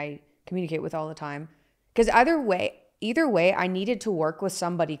somebody I communicate with all the time, because either way, I needed to work with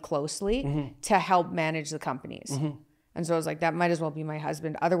somebody closely to help manage the companies. Mm-hmm. And so I was like, that might as well be my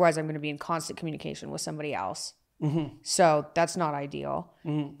husband. Otherwise, I'm going to be in constant communication with somebody else. Mm-hmm. So that's not ideal.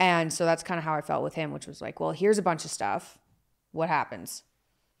 Mm-hmm. And so that's kind of how I felt with him, which was like, well, here's a bunch of stuff. What happens?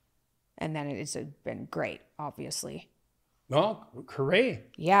 And then it's been great, obviously. Oh, hooray.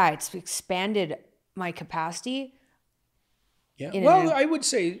 Yeah, it's expanded my capacity. Yeah. Well, I would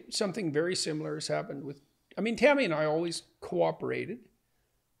say something very similar has happened with, Tammy and I always cooperated,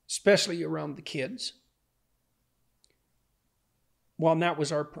 especially around the kids. Well, and that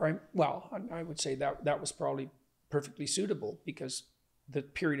was our I would say that was probably perfectly suitable, because the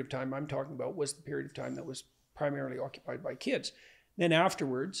period of time I'm talking about was the period of time that was primarily occupied by kids. Then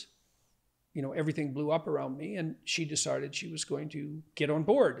afterwards, everything blew up around me, and she decided she was going to get on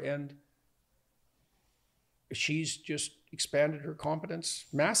board, and she's just expanded her competence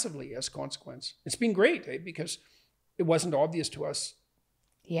massively as a consequence. It's been great, because it wasn't obvious to us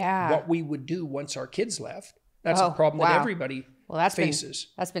what we would do once our kids left. That's a problem that everybody faces.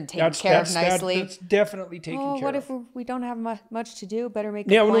 That's been taken care of nicely. That's definitely taken care of. What if we don't have much to do? Better make a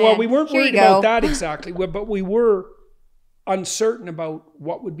plan. Well, we weren't worried about that exactly, but we were uncertain about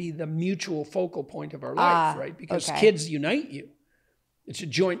what would be the mutual focal point of our life, right? Because kids unite you. It's a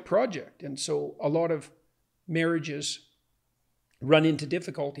joint project. And so a lot of marriages run into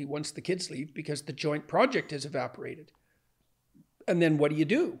difficulty once the kids leave, because the joint project has evaporated. And then what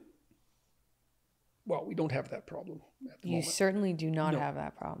do? Well, we don't have that problem at the moment. You certainly do not have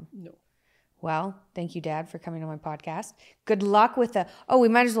that problem. No. Well, thank you, Dad, for coming on my podcast. Good luck with we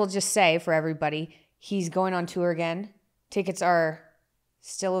might as well just say for everybody, he's going on tour again. Tickets are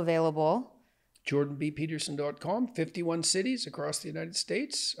still available. JordanBPeterson.com, 51 cities across the United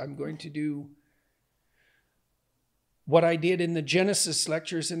States. I'm going to do what I did in the Genesis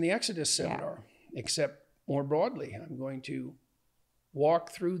lectures in the Exodus seminar, except more broadly. I'm going to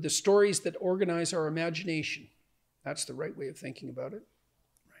walk through the stories that organize our imagination. That's the right way of thinking about it.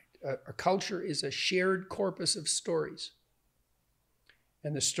 Right. A culture is a shared corpus of stories,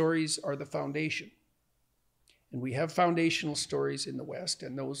 and the stories are the foundation. And we have foundational stories in the West,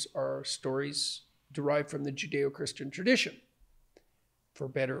 and those are stories derived from the Judeo-Christian tradition, for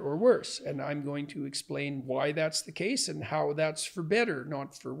better or worse. And I'm going to explain why that's the case and how that's for better,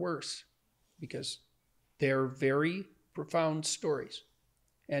 not for worse, because they're very profound stories.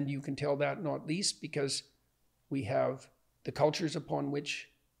 And you can tell that not least because we have the cultures that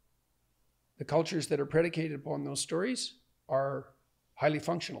are predicated upon those stories are highly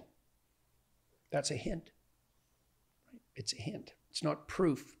functional. That's a hint. It's a hint. It's not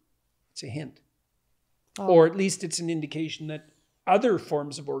proof. It's a hint. Oh. Or at least it's an indication that other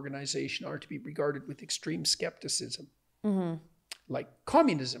forms of organization are to be regarded with extreme skepticism. Mm-hmm. Like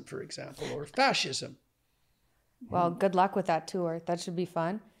communism, for example, or fascism. Well, good luck with that tour. That should be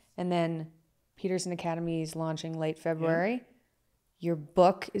fun. And then Peterson Academy is launching late February. Yeah. Your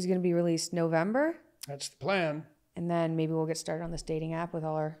book is going to be released November. That's the plan. And then maybe we'll get started on this dating app with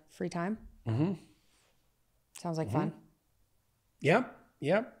all our free time. Mm-hmm. Sounds like fun. Yeah.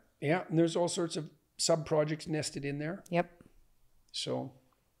 And there's all sorts of sub-projects nested in there. Yep. So.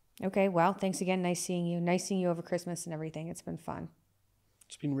 Okay, well, thanks again. Nice seeing you. Nice seeing you over Christmas and everything. It's been fun.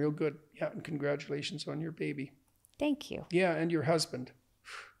 It's been real good. Yeah, and congratulations on your baby. Thank you. Yeah, and your husband.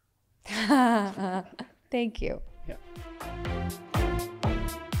 Thank you. Yeah.